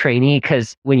as a trainee?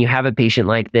 Because when you have a patient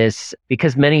like this,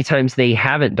 because many times they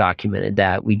haven't documented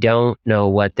that, we don't know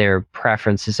what their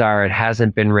preferences are. It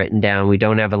hasn't been written down. We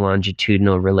don't have a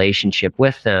longitudinal relationship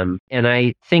with them. And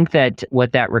I think that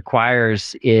what that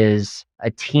requires is a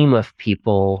team of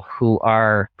people who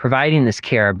are providing this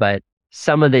care, but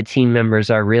some of the team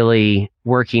members are really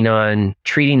working on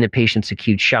treating the patient's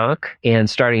acute shock and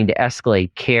starting to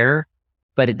escalate care.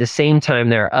 But at the same time,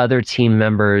 there are other team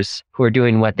members who are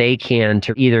doing what they can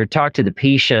to either talk to the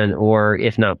patient or,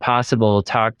 if not possible,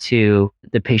 talk to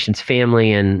the patient's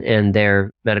family and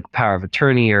their medical power of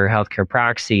attorney or healthcare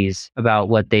proxies about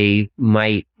what they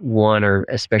might want or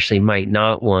especially might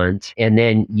not want. And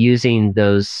then using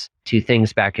those two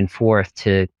things back and forth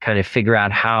to kind of figure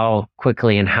out how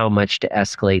quickly and how much to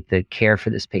escalate the care for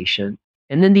this patient.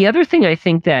 And then the other thing I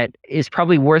think that is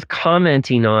probably worth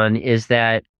commenting on is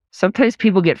that sometimes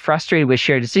people get frustrated with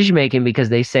shared decision making because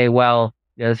they say, well,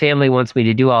 the family wants me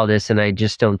to do all this and I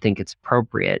just don't think it's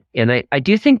appropriate. And I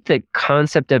do think the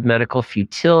concept of medical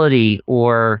futility,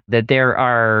 or that there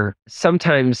are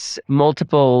sometimes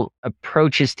multiple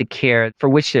approaches to care for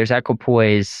which there's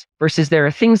equipoise versus there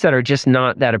are things that are just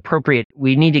not that appropriate,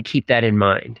 we need to keep that in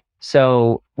mind.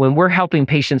 So when we're helping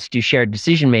patients do shared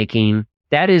decision making,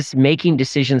 that is making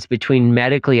decisions between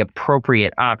medically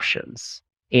appropriate options.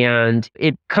 And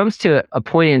it comes to a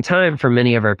point in time for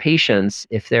many of our patients,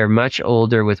 if they're much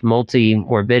older with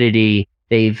multi-morbidity,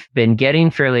 they've been getting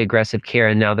fairly aggressive care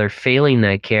and now they're failing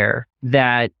that care,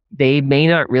 that they may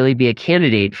not really be a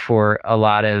candidate for a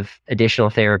lot of additional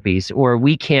therapies. Or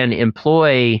we can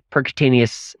employ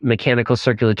percutaneous mechanical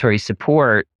circulatory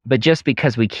support But just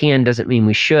because we can doesn't mean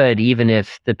we should, even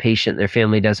if the patient and their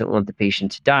family doesn't want the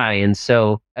patient to die. And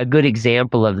so a good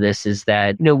example of this is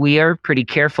that, we are pretty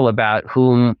careful about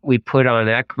whom we put on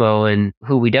ECMO and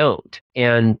who we don't.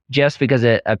 And just because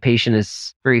a patient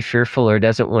is very fearful or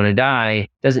doesn't want to die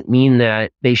doesn't mean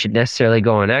that they should necessarily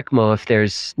go on ECMO if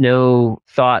there's no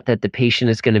thought that the patient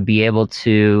is going to be able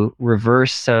to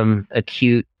reverse some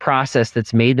acute process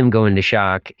that's made them go into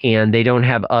shock and they don't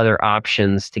have other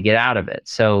options to get out of it.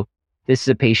 So this is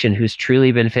a patient who's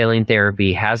truly been failing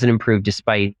therapy, hasn't improved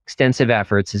despite extensive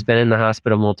efforts, has been in the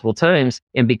hospital multiple times,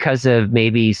 and because of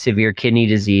maybe severe kidney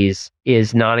disease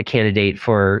is not a candidate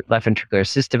for left ventricular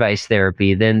assist device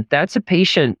therapy, then that's a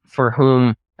patient for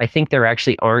whom I think there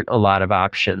actually aren't a lot of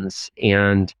options.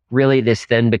 And really this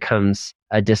then becomes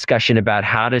a discussion about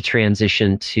how to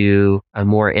transition to a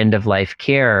more end-of-life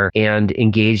care and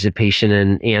engage the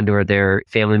patient and or their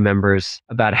family members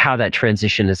about how that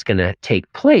transition is going to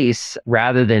take place,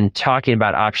 rather than talking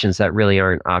about options that really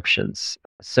aren't options.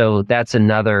 So that's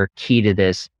another key to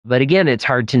this. But again, it's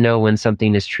hard to know when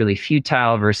something is truly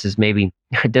futile versus maybe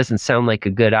it doesn't sound like a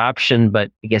good option,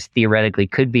 but I guess theoretically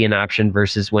could be an option,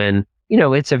 versus when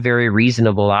it's a very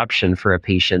reasonable option for a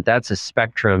patient. That's a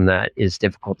spectrum that is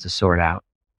difficult to sort out.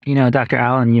 Dr.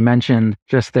 Allen, you mentioned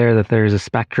just there that there's a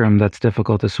spectrum that's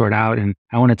difficult to sort out. And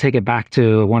I want to take it back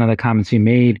to one of the comments you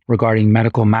made regarding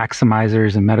medical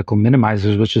maximizers and medical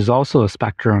minimizers, which is also a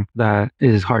spectrum that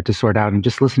is hard to sort out. And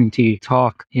just listening to you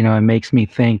talk, it makes me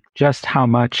think just how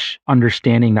much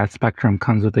understanding that spectrum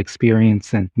comes with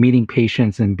experience and meeting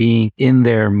patients and being in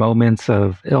their moments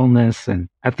of illness and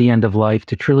at the end of life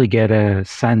to truly get a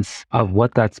sense of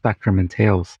what that spectrum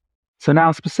entails. So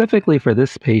now specifically for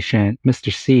this patient,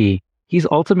 Mr. C, he's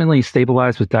ultimately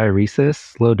stabilized with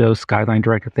diuresis, low-dose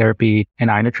guideline-directed therapy, and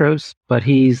inotropes, but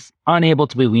he's unable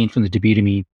to be weaned from the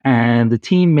dobutamine. And the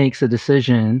team makes a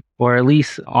decision, or at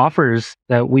least offers,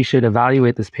 that we should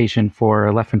evaluate this patient for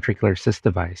a left ventricular assist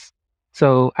device.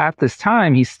 So at this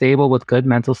time, he's stable with good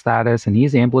mental status, and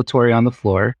he's ambulatory on the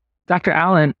floor. Dr.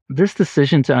 Allen, this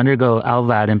decision to undergo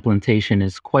LVAD implantation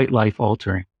is quite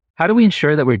life-altering. How do we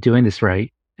ensure that we're doing this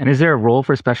right? And is there a role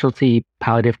for specialty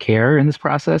palliative care in this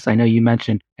process? I know you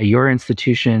mentioned at your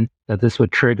institution that this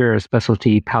would trigger a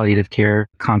specialty palliative care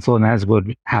consult, and as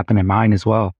would happen in mine as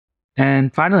well.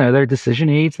 And finally, are there decision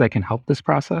aids that can help this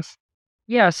process?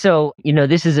 Yeah, so,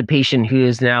 this is a patient who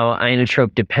is now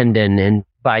inotrope dependent and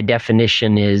by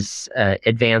definition is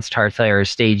advanced heart failure,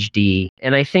 stage D.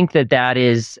 And I think that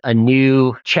is a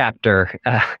new chapter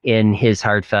in his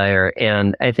heart failure.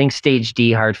 And I think stage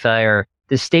D heart failure,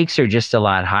 the stakes are just a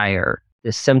lot higher.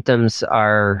 The symptoms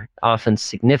are often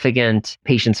significant,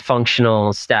 patient's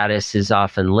functional status is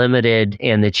often limited,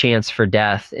 and the chance for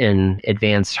death in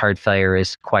advanced heart failure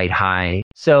is quite high.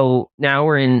 So now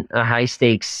we're in a high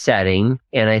stakes setting,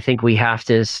 and I think we have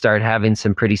to start having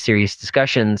some pretty serious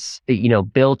discussions,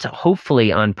 built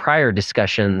hopefully on prior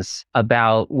discussions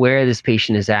about where this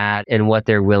patient is at and what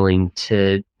they're willing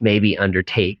to maybe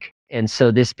undertake. And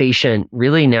so this patient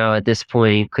really now at this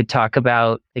point could talk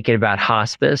about thinking about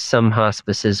hospice. Some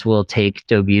hospices will take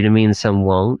dobutamine, some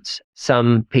won't.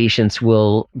 Some patients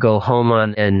will go home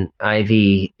on an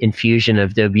IV infusion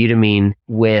of dobutamine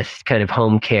with kind of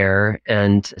home care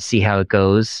and see how it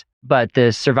goes. But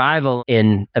the survival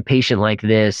in a patient like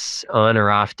this on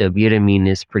or off dobutamine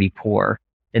is pretty poor.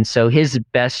 And so his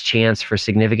best chance for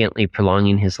significantly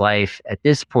prolonging his life at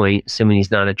this point, assuming he's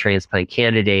not a transplant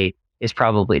candidate, is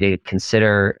probably to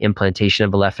consider implantation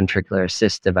of a left ventricular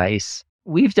assist device.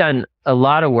 We've done a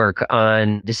lot of work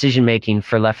on decision-making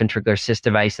for left ventricular assist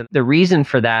device. And the reason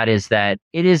for that is that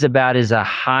it is about as a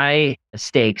high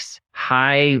stakes,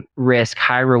 high risk,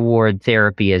 high reward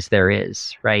therapy as there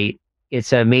is, right?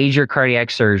 It's a major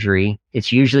cardiac surgery.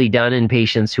 It's usually done in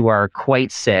patients who are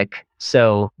quite sick.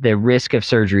 So the risk of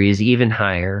surgery is even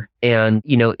higher. And,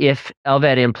 if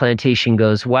LVAD implantation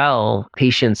goes well,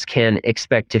 patients can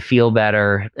expect to feel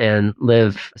better and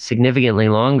live significantly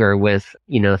longer with,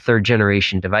 third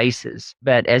generation devices.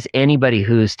 But as anybody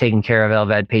who's taken care of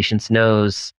LVAD patients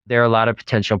knows, there are a lot of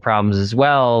potential problems as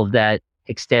well that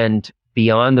extend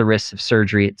beyond the risks of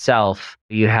surgery itself.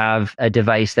 You have a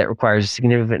device that requires a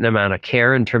significant amount of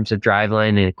care in terms of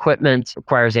driveline and equipment,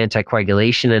 requires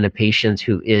anticoagulation in a patient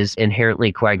who is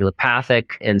inherently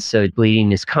coagulopathic, and so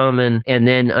bleeding is common. And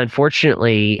then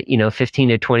unfortunately, 15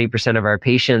 to 20% of our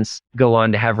patients go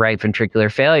on to have right ventricular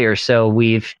failure. So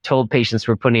we've told patients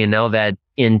we're putting an LVAD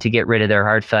in to get rid of their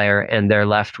heart failure, and they're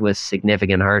left with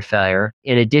significant heart failure.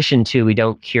 In addition to, we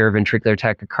don't cure ventricular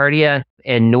tachycardia.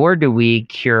 And nor do we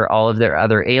cure all of their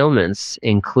other ailments,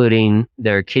 including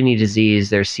their kidney disease,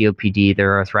 their COPD,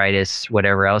 their arthritis,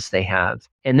 whatever else they have.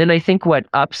 And then I think what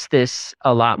ups this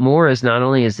a lot more is not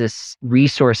only is this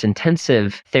resource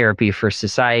intensive therapy for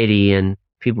society and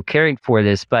people caring for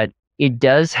this, but it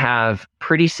does have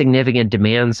pretty significant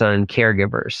demands on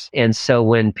caregivers. And so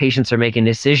when patients are making a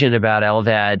decision about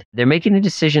LVAD, they're making a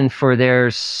decision for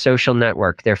their social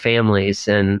network, their families,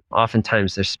 and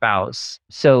oftentimes their spouse.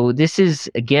 So this is,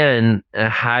 again, a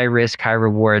high risk, high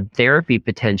reward therapy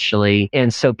potentially.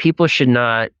 And so people should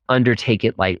not undertake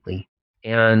it lightly.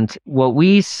 And what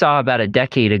we saw about a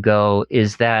decade ago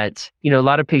is that, a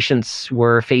lot of patients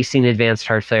were facing advanced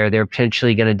heart failure. They're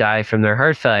potentially going to die from their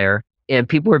heart failure. And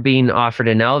people were being offered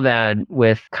an LVAD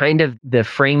with kind of the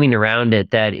framing around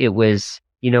it that it was,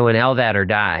 an LVAD or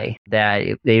die, that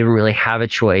they didn't really have a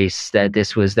choice, that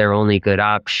this was their only good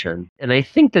option. And I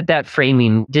think that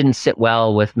framing didn't sit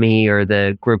well with me or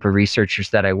the group of researchers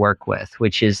that I work with,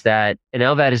 which is that an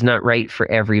LVAD is not right for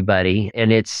everybody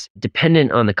and it's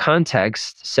dependent on the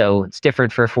context. So it's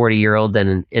different for a 40-year-old than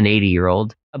an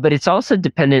 80-year-old, but it's also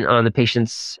dependent on the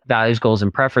patient's values, goals,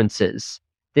 and preferences.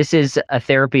 This is a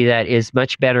therapy that is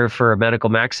much better for a medical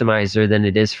maximizer than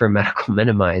it is for a medical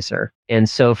minimizer. And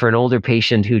so for an older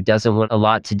patient who doesn't want a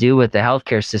lot to do with the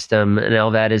healthcare system, an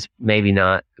LVAD is maybe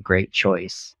not a great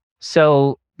choice.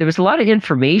 So there was a lot of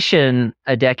information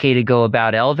a decade ago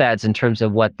about LVADs in terms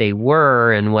of what they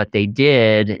were and what they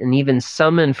did, and even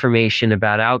some information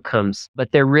about outcomes.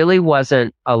 But there really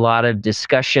wasn't a lot of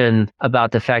discussion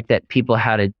about the fact that people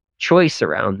had a choice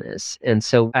around this. And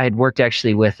so I had worked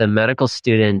actually with a medical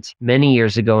student many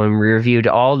years ago and reviewed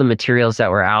all the materials that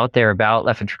were out there about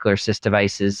left ventricular assist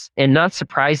devices. And not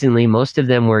surprisingly, most of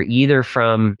them were either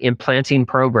from implanting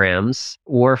programs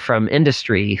or from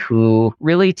industry who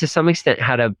really to some extent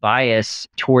had a bias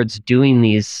towards doing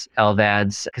these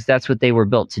LVADs because that's what they were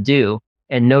built to do.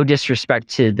 And no disrespect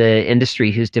to the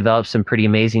industry who's developed some pretty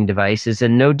amazing devices,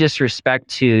 and no disrespect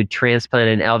to transplant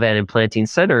and LVAD implanting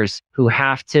centers who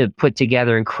have to put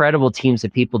together incredible teams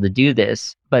of people to do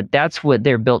this. But that's what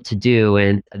they're built to do.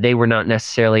 And they were not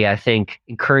necessarily, I think,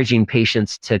 encouraging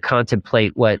patients to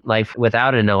contemplate what life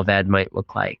without an LVAD might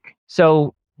look like.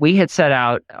 So we had set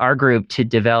out our group to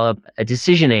develop a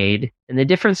decision aid. And the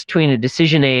difference between a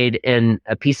decision aid and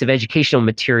a piece of educational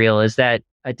material is that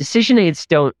decision aids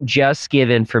don't just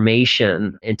give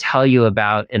information and tell you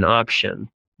about an option.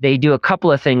 They do a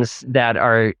couple of things that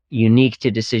are unique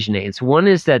to decision aids. One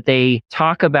is that they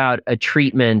talk about a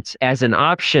treatment as an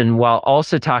option while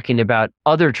also talking about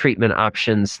other treatment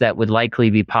options that would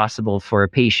likely be possible for a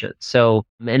patient. So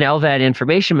an LVAD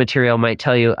information material might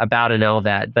tell you about an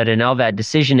LVAD, but an LVAD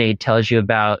decision aid tells you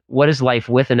about what does life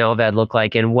with an LVAD look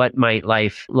like and what might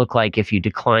life look like if you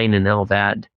decline an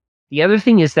LVAD. The other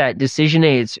thing is that decision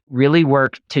aids really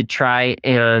work to try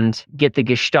and get the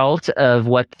gestalt of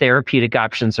what therapeutic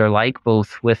options are like,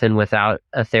 both with and without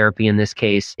a therapy in this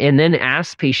case, and then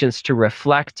ask patients to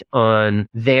reflect on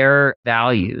their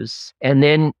values and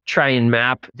then try and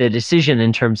map the decision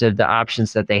in terms of the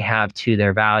options that they have to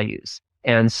their values.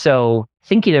 And so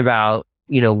thinking about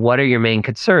what are your main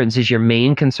concerns? Is your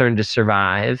main concern to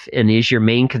survive? And is your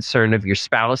main concern of your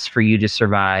spouse for you to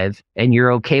survive? And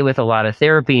you're okay with a lot of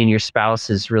therapy and your spouse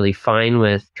is really fine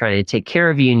with trying to take care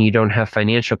of you and you don't have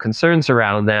financial concerns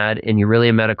around that and you're really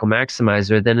a medical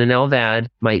maximizer, then an LVAD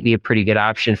might be a pretty good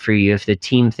option for you if the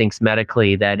team thinks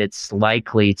medically that it's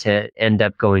likely to end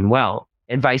up going well.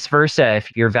 And vice versa,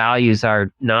 if your values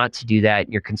are not to do that,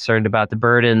 you're concerned about the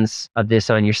burdens of this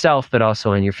on yourself, but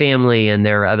also on your family, and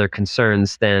there are other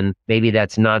concerns, then maybe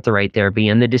that's not the right therapy.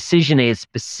 And the decision aid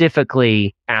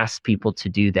specifically asks people to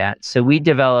do that. So we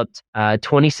developed a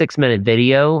 26-minute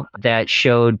video that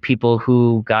showed people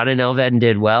who got an LVAD and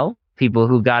did well, people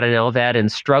who got an LVAD and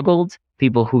struggled,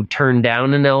 people who turned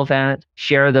down an LVAD,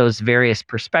 share those various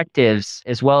perspectives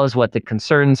as well as what the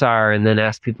concerns are, and then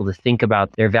ask people to think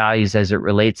about their values as it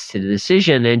relates to the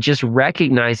decision. And just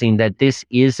recognizing that this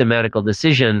is a medical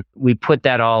decision, we put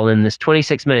that all in this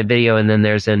 26-minute video, and then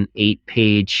there's an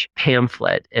 8-page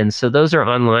pamphlet. And so those are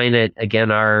online at,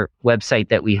 again, our website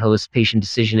that we host,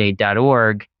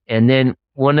 patientdecisionaid.org. And then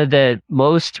one of the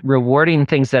most rewarding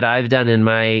things that I've done in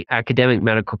my academic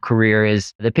medical career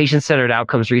is the Patient-Centered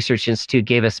Outcomes Research Institute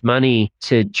gave us money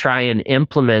to try and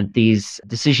implement these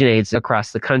decision aids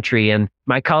across the country. And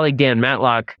my colleague Dan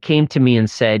Matlock came to me and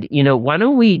said, why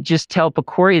don't we just tell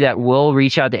PCORI that we'll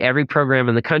reach out to every program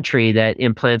in the country that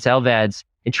implants LVADs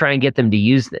and try and get them to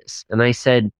use this? And I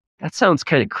said, that sounds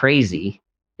kind of crazy.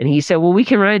 And he said, well, we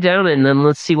can write it down and then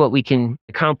let's see what we can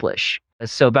accomplish.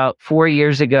 So about 4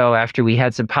 years ago, after we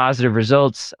had some positive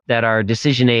results that our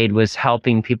decision aid was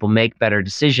helping people make better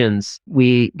decisions,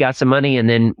 we got some money, and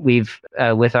then we've,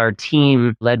 with our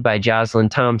team led by Jocelyn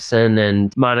Thompson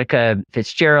and Monica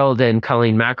Fitzgerald and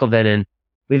Colleen McElvennon,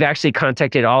 we've actually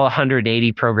contacted all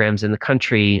 180 programs in the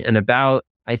country, and about,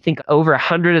 I think, over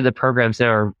 100 of the programs now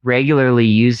are regularly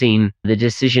using the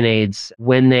decision aids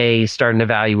when they start an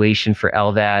evaluation for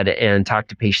LVAD and talk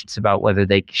to patients about whether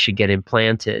they should get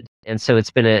implanted. And so it's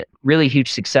been a really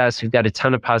huge success. We've got a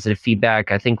ton of positive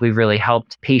feedback. I think we've really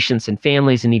helped patients and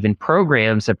families and even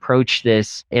programs approach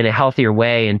this in a healthier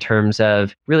way in terms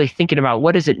of really thinking about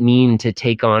what does it mean to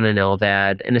take on an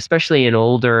LVAD, and especially in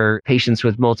older patients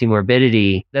with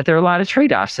multimorbidity, that there are a lot of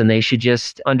trade-offs, and they should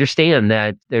just understand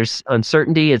that there's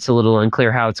uncertainty. It's a little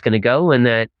unclear how it's going to go, and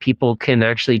that people can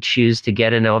actually choose to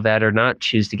get an LVAD or not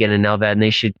choose to get an LVAD, and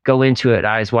they should go into it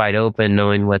eyes wide open,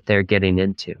 knowing what they're getting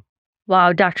into.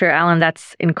 Wow, Dr. Allen,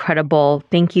 that's incredible.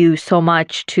 Thank you so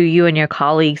much to you and your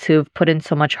colleagues who've put in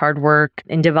so much hard work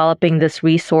in developing this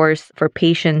resource for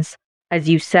patients. As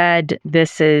you said,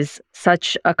 this is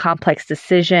such a complex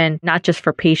decision, not just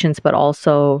for patients, but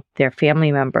also their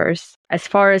family members. As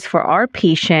far as for our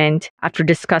patient, after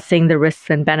discussing the risks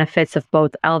and benefits of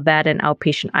both LVAD and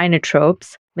outpatient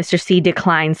inotropes, Mr. C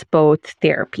declines both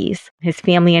therapies. His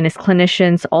family and his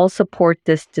clinicians all support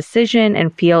this decision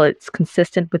and feel it's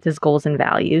consistent with his goals and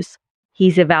values.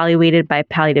 He's evaluated by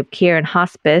palliative care and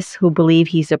hospice, who believe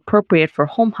he's appropriate for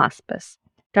home hospice.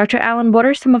 Dr. Allen, what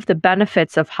are some of the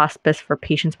benefits of hospice for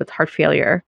patients with heart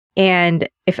failure? And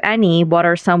if any, what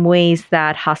are some ways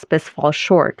that hospice falls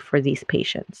short for these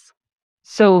patients?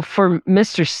 So for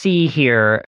Mr. C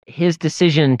here, his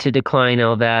decision to decline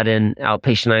LVAD and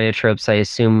outpatient inotropes, I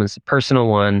assume, was a personal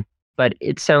one, but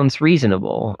it sounds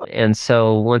reasonable. And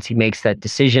so once he makes that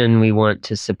decision, we want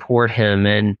to support him.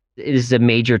 And it is a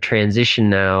major transition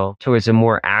now towards a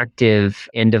more active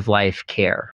end-of-life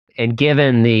care. And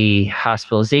given the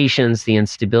hospitalizations, the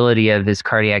instability of his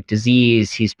cardiac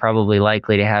disease, he's probably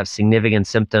likely to have significant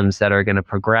symptoms that are going to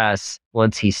progress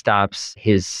once he stops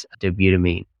his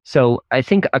dobutamine. So I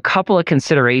think a couple of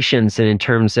considerations in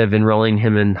terms of enrolling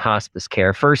him in hospice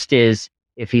care. First is,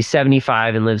 if he's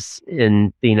 75 and lives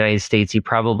in the United States, he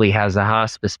probably has a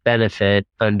hospice benefit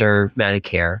under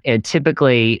Medicare. And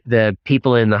typically, the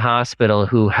people in the hospital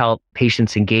who help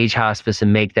patients engage hospice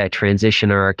and make that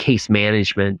transition are a case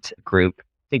management group.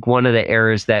 I think one of the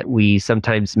errors that we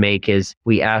sometimes make is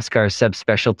we ask our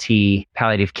subspecialty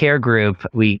palliative care group,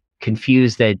 we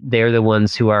confuse that they're the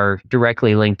ones who are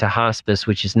directly linked to hospice,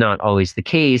 which is not always the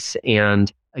case.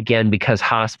 And again, because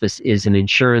hospice is an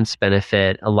insurance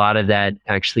benefit, a lot of that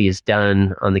actually is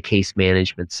done on the case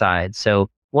management side. So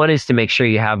one is to make sure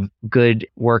you have good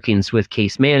workings with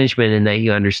case management and that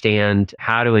you understand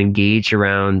how to engage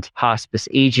around hospice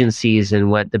agencies and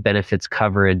what the benefits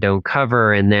cover and don't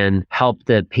cover, and then help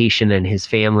the patient and his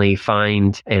family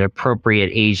find an appropriate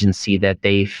agency that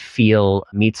they feel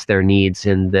meets their needs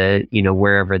in the,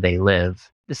 wherever they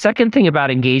live. The second thing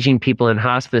about engaging people in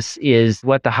hospice is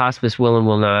what the hospice will and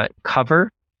will not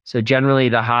cover. So generally,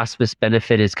 the hospice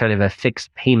benefit is kind of a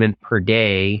fixed payment per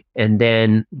day, and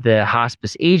then the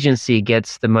hospice agency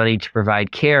gets the money to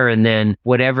provide care, and then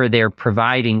whatever they're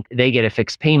providing, they get a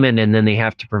fixed payment, and then they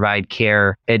have to provide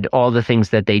care, and all the things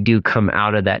that they do come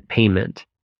out of that payment.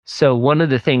 So one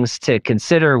of the things to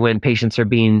consider when patients are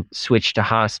being switched to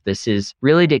hospice is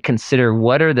really to consider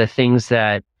what are the things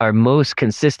that are most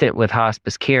consistent with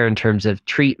hospice care in terms of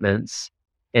treatments.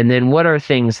 And then what are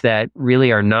things that really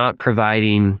are not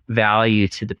providing value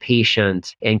to the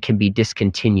patient and can be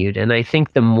discontinued? And I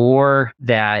think the more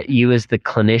that you as the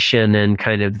clinician and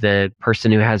kind of the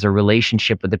person who has a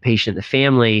relationship with the patient and the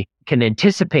family can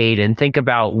anticipate and think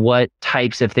about what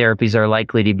types of therapies are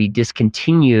likely to be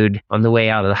discontinued on the way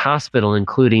out of the hospital,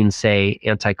 including, say,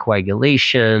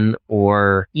 anticoagulation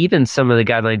or even some of the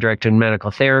guideline-directed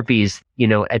medical therapies,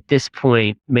 at this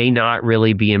point may not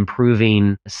really be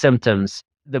improving symptoms.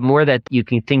 The more that you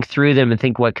can think through them and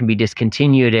think what can be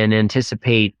discontinued and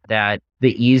anticipate that,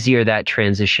 the easier that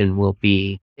transition will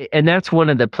be. And that's one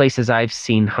of the places I've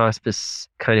seen hospice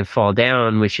kind of fall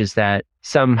down, which is that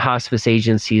some hospice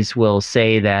agencies will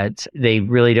say that they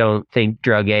really don't think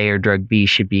drug A or drug B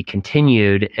should be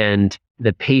continued, and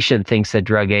the patient thinks that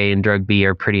drug A and drug B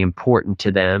are pretty important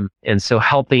to them. And so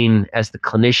helping as the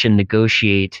clinician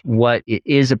negotiate what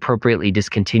is appropriately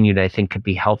discontinued, I think could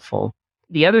be helpful.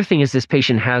 The other thing is this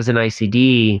patient has an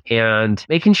ICD, and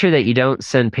making sure that you don't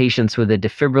send patients with a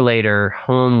defibrillator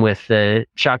home with the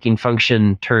shocking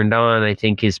function turned on, I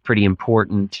think is pretty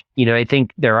important. I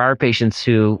think there are patients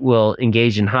who will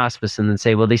engage in hospice and then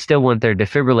say, well, they still want their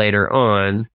defibrillator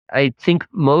on. I think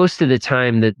most of the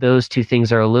time that those two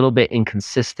things are a little bit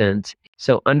inconsistent.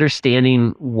 So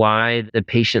understanding why the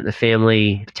patient, the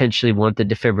family potentially want the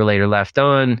defibrillator left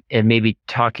on, and maybe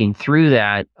talking through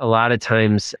that, a lot of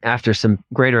times after some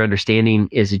greater understanding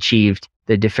is achieved,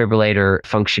 the defibrillator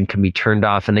function can be turned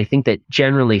off. And I think that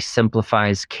generally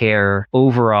simplifies care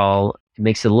overall. It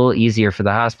makes it a little easier for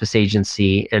the hospice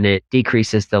agency, and it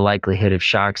decreases the likelihood of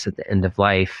shocks at the end of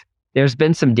life. There's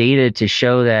been some data to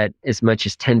show that as much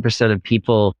as 10% of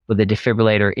people with a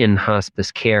defibrillator in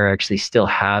hospice care actually still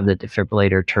have the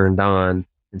defibrillator turned on.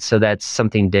 And so that's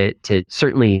something to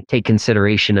certainly take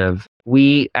consideration of.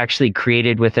 We actually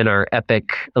created within our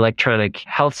Epic electronic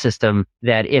health system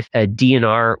that if a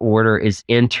DNR order is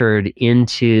entered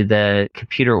into the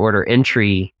computer order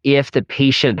entry, if the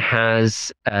patient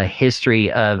has a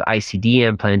history of ICD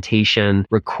implantation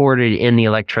recorded in the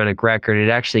electronic record,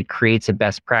 it actually creates a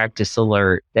best practice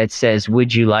alert that says,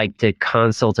 would you like to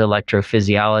consult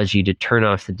electrophysiology to turn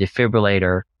off the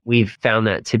defibrillator? We've found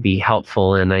that to be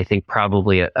helpful, and I think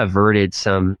probably averted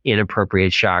some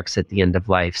inappropriate shocks at the end of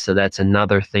life. So that's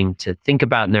another thing to think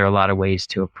about, and there are a lot of ways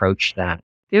to approach that.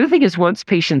 The other thing is once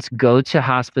patients go to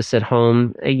hospice at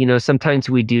home, sometimes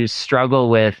we do struggle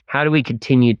with how do we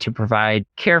continue to provide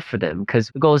care for them? Because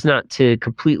the goal is not to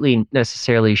completely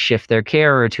necessarily shift their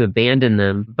care or to abandon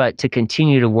them, but to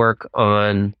continue to work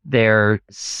on their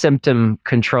symptom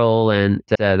control and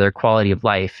their quality of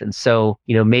life. And so,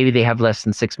 maybe they have less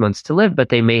than 6 months to live, but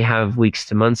they may have weeks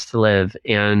to months to live,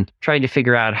 and trying to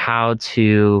figure out how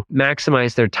to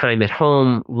maximize their time at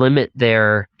home, limit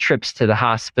their trips to the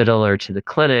hospital or to the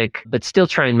clinic, but still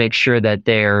try and make sure that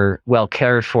they're well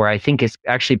cared for, I think is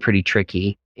actually pretty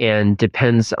tricky and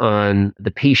depends on the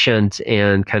patient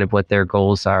and kind of what their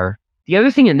goals are. The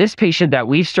other thing in this patient that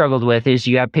we've struggled with is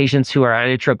you have patients who are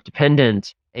inotrope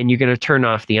dependent, and you're going to turn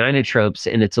off the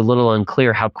inotropes, and it's a little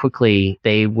unclear how quickly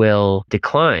they will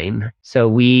decline. So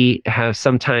we have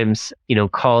sometimes,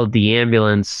 called the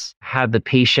ambulance, had the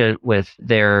patient with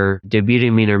their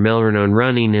dobutamine or milrinone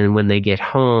running, and when they get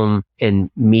home and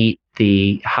meet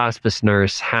the hospice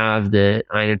nurse, have the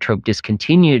inotrope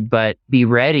discontinued, but be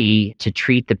ready to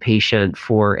treat the patient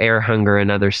for air hunger and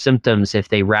other symptoms if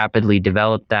they rapidly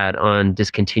develop that on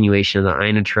discontinuation of the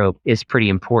inotrope is pretty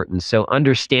important. So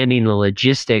understanding the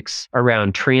logistics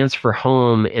around transfer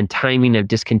home and timing of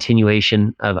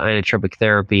discontinuation of inotropic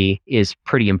therapy is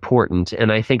pretty important.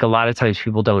 And I think a lot of times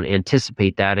people don't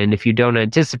anticipate that. And if you don't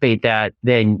anticipate that,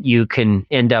 then you can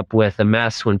end up with a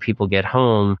mess when people get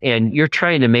home. And you're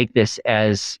trying to make this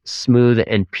as smooth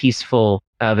and peaceful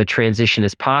of a transition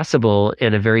as possible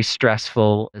in a very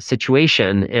stressful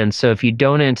situation. And so if you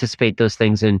don't anticipate those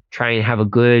things and try and have a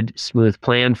good, smooth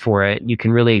plan for it, you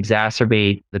can really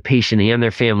exacerbate the patient and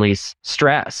their family's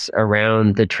stress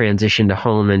around the transition to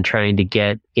home and trying to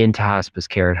get into hospice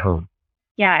care at home.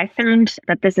 Yeah, I found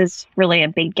that this is really a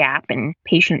big gap in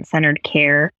patient-centered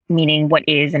care, meaning what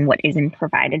is and what isn't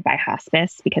provided by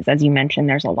hospice, because as you mentioned,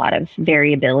 there's a lot of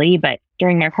variability. But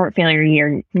during my heart failure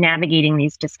year, navigating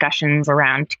these discussions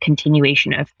around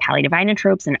continuation of palliative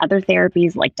inotropes and other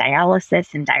therapies like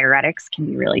dialysis and diuretics can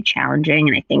be really challenging.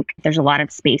 And I think there's a lot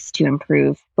of space to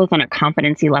improve, both on a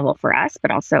competency level for us, but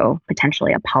also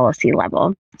potentially a policy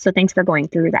level. So thanks for going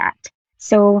through that.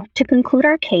 So to conclude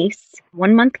our case,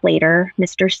 1 month later,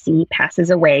 Mr. C passes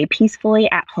away peacefully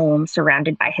at home,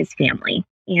 surrounded by his family.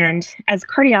 And as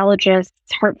cardiologists,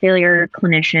 heart failure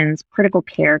clinicians, critical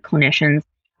care clinicians,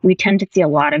 we tend to see a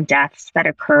lot of deaths that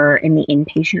occur in the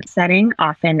inpatient setting,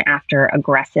 often after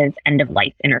aggressive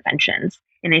end-of-life interventions.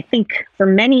 And I think for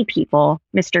many people,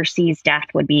 Mr. C's death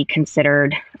would be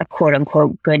considered a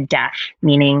quote-unquote good death,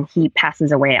 meaning he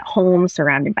passes away at home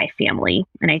surrounded by family.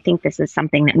 And I think this is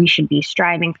something that we should be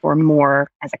striving for more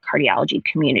as a cardiology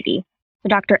community. So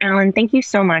Dr. Allen, thank you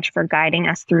so much for guiding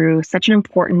us through such an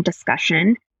important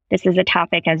discussion. This is a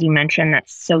topic, as you mentioned,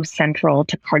 that's so central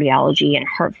to cardiology and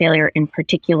heart failure in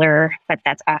particular, but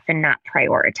that's often not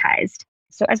prioritized.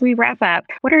 So as we wrap up,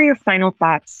 what are your final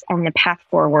thoughts on the path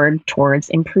forward towards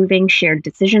improving shared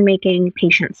decision-making,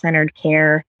 patient-centered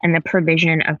care, and the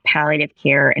provision of palliative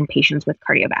care in patients with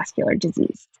cardiovascular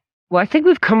disease? Well, I think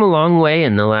we've come a long way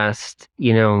in the last,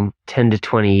 10 to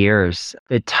 20 years.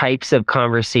 The types of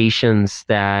conversations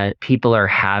that people are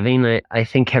having, I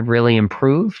think, have really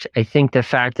improved. I think the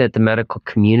fact that the medical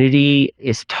community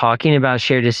is talking about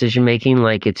shared decision-making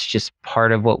like it's just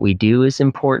part of what we do is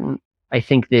important. I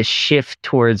think this shift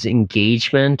towards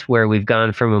engagement, where we've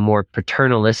gone from a more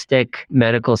paternalistic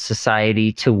medical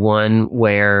society to one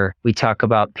where we talk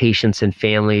about patients and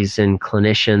families and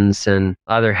clinicians and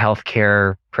other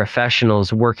healthcare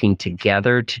professionals working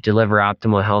together to deliver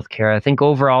optimal healthcare. I think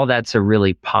overall that's a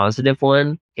really positive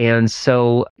one. And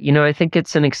so, I think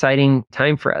it's an exciting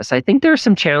time for us. I think there are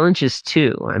some challenges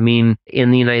too. I mean,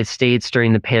 in the United States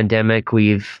during the pandemic,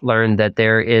 we've learned that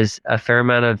there is a fair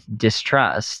amount of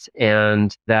distrust,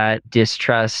 and that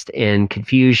distrust and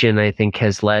confusion, I think,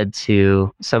 has led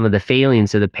to some of the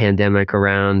failings of the pandemic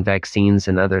around vaccines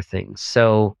and other things.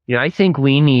 So, I think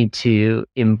we need to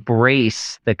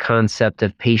embrace the concept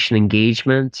of patient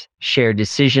engagement, shared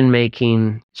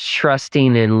decision-making,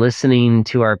 trusting and listening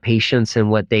to our patients and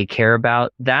what they care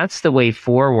about. That's the way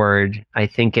forward, I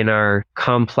think, in our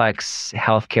complex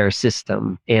healthcare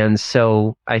system. And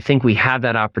so I think we have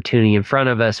that opportunity in front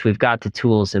of us. We've got the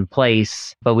tools in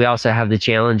place, but we also have the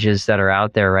challenges that are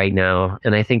out there right now.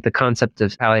 And I think the concept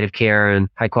of palliative care and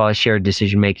high-quality shared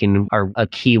decision-making are a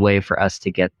key way for us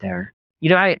to get there.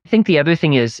 I think the other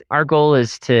thing is our goal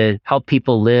is to help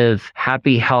people live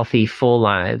happy, healthy, full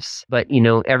lives. But,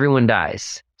 everyone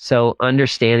dies. So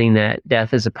understanding that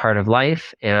death is a part of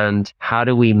life, and how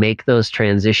do we make those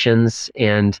transitions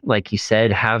and, like you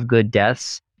said, have good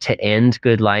deaths to end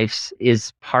good lives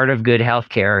is part of good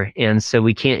healthcare. And so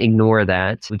we can't ignore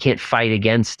that. We can't fight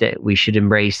against it. We should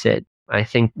embrace it. I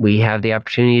think we have the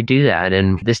opportunity to do that.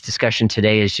 And this discussion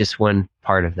today is just one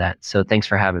part of that. So thanks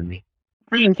for having me.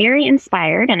 I am very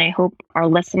inspired, and I hope our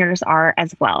listeners are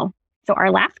as well. So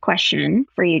our last question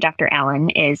for you, Dr. Allen,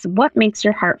 is what makes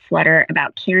your heart flutter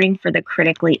about caring for the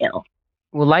critically ill?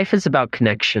 Well, life is about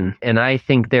connection, and I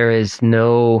think there is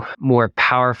no more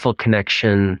powerful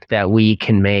connection that we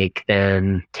can make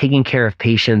than taking care of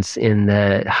patients in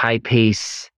the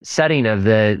high-pace setting of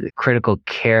the critical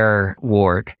care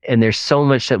ward. And there's so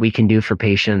much that we can do for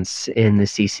patients in the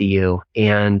CCU,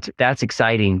 and that's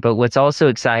exciting. But what's also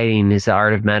exciting is the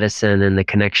art of medicine and the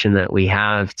connection that we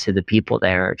have to the people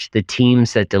there, to the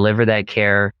teams that deliver that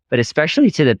care, but especially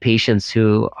to the patients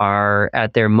who are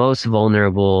at their most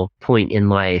vulnerable point in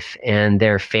life, and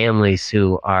their families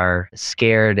who are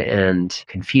scared and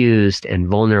confused and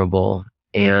vulnerable.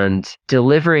 And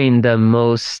delivering the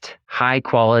most high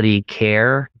quality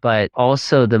care, but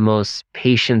also the most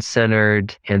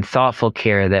patient-centered and thoughtful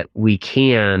care that we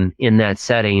can in that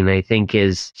setting, I think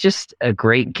is just a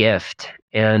great gift.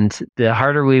 And the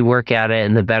harder we work at it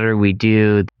and the better we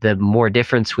do, the more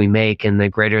difference we make and the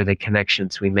greater the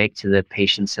connections we make to the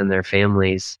patients and their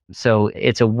families. So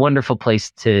it's a wonderful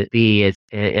place to be.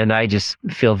 And I just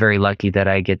feel very lucky that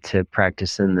I get to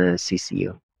practice in the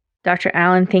CCU. Dr.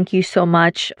 Allen, thank you so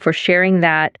much for sharing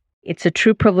that. It's a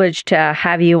true privilege to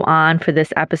have you on for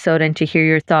this episode and to hear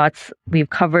your thoughts.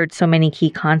 We've covered so many key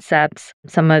concepts,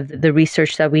 some of the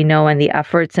research that we know and the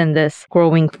efforts in this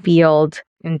growing field.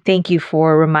 And thank you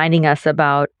for reminding us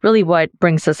about really what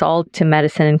brings us all to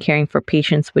medicine and caring for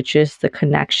patients, which is the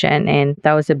connection. And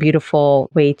that was a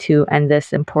beautiful way to end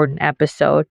this important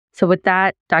episode. So with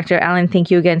that, Dr. Allen,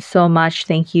 thank you again so much.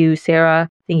 Thank you, Sarah.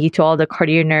 Thank you to all the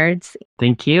cardio nerds.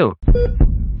 Thank you.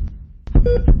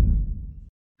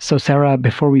 So Sarah,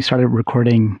 before we started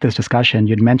recording this discussion,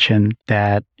 you'd mentioned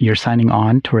that you're signing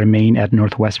on to remain at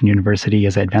Northwestern University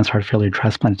as an advanced heart failure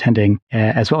transplant attending,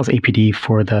 as well as APD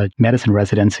for the medicine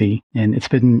residency. And it's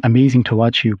been amazing to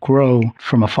watch you grow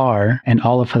from afar. And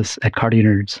all of us at Cardio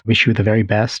Nerds wish you the very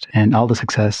best and all the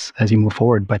success as you move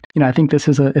forward. But, I think this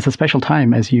is it's a special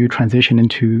time as you transition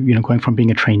into, going from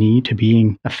being a trainee to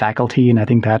being a faculty. And I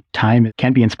think that time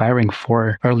can be inspiring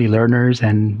for early learners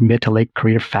and mid to late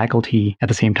career faculty at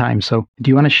the same time. So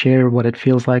do you want to share what it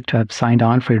feels like to have signed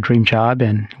on for your dream job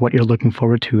and what you're looking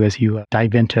forward to as you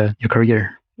dive into your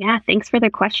career? Yeah, thanks for the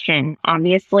question.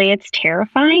 Obviously, it's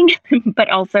terrifying, but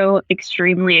also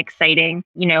extremely exciting.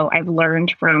 I've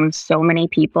learned from so many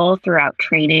people throughout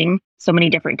training, so many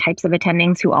different types of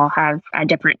attendings who all have a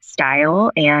different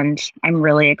style. And I'm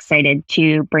really excited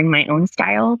to bring my own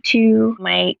style to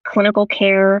my clinical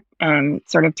care,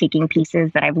 sort of taking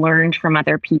pieces that I've learned from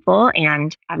other people.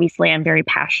 And obviously, I'm very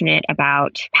passionate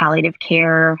about palliative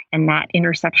care and that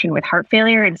intersection with heart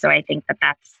failure. And so I think that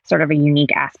that's sort of a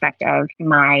unique aspect of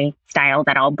my style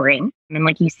that I'll bring. And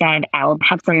like you said, I'll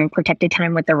have some protected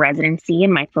time with the residency,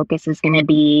 and my focus is going to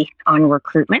be on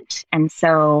recruitment. And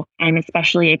so I'm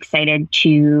especially excited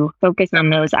to focus on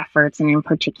those efforts, and in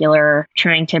particular,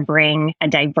 trying to bring a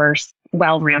diverse,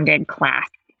 well-rounded class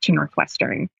to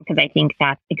Northwestern, because I think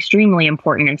that's extremely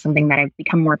important and something that I've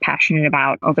become more passionate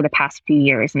about over the past few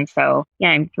years. And so,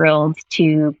 I'm thrilled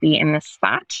to be in this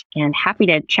spot and happy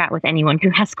to chat with anyone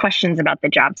who has questions about the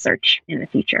job search in the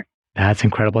future. That's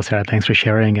incredible, Sarah. Thanks for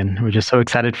sharing. And we're just so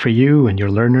excited for you and your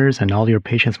learners and all your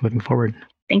patients moving forward.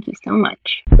 Thank you so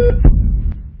much.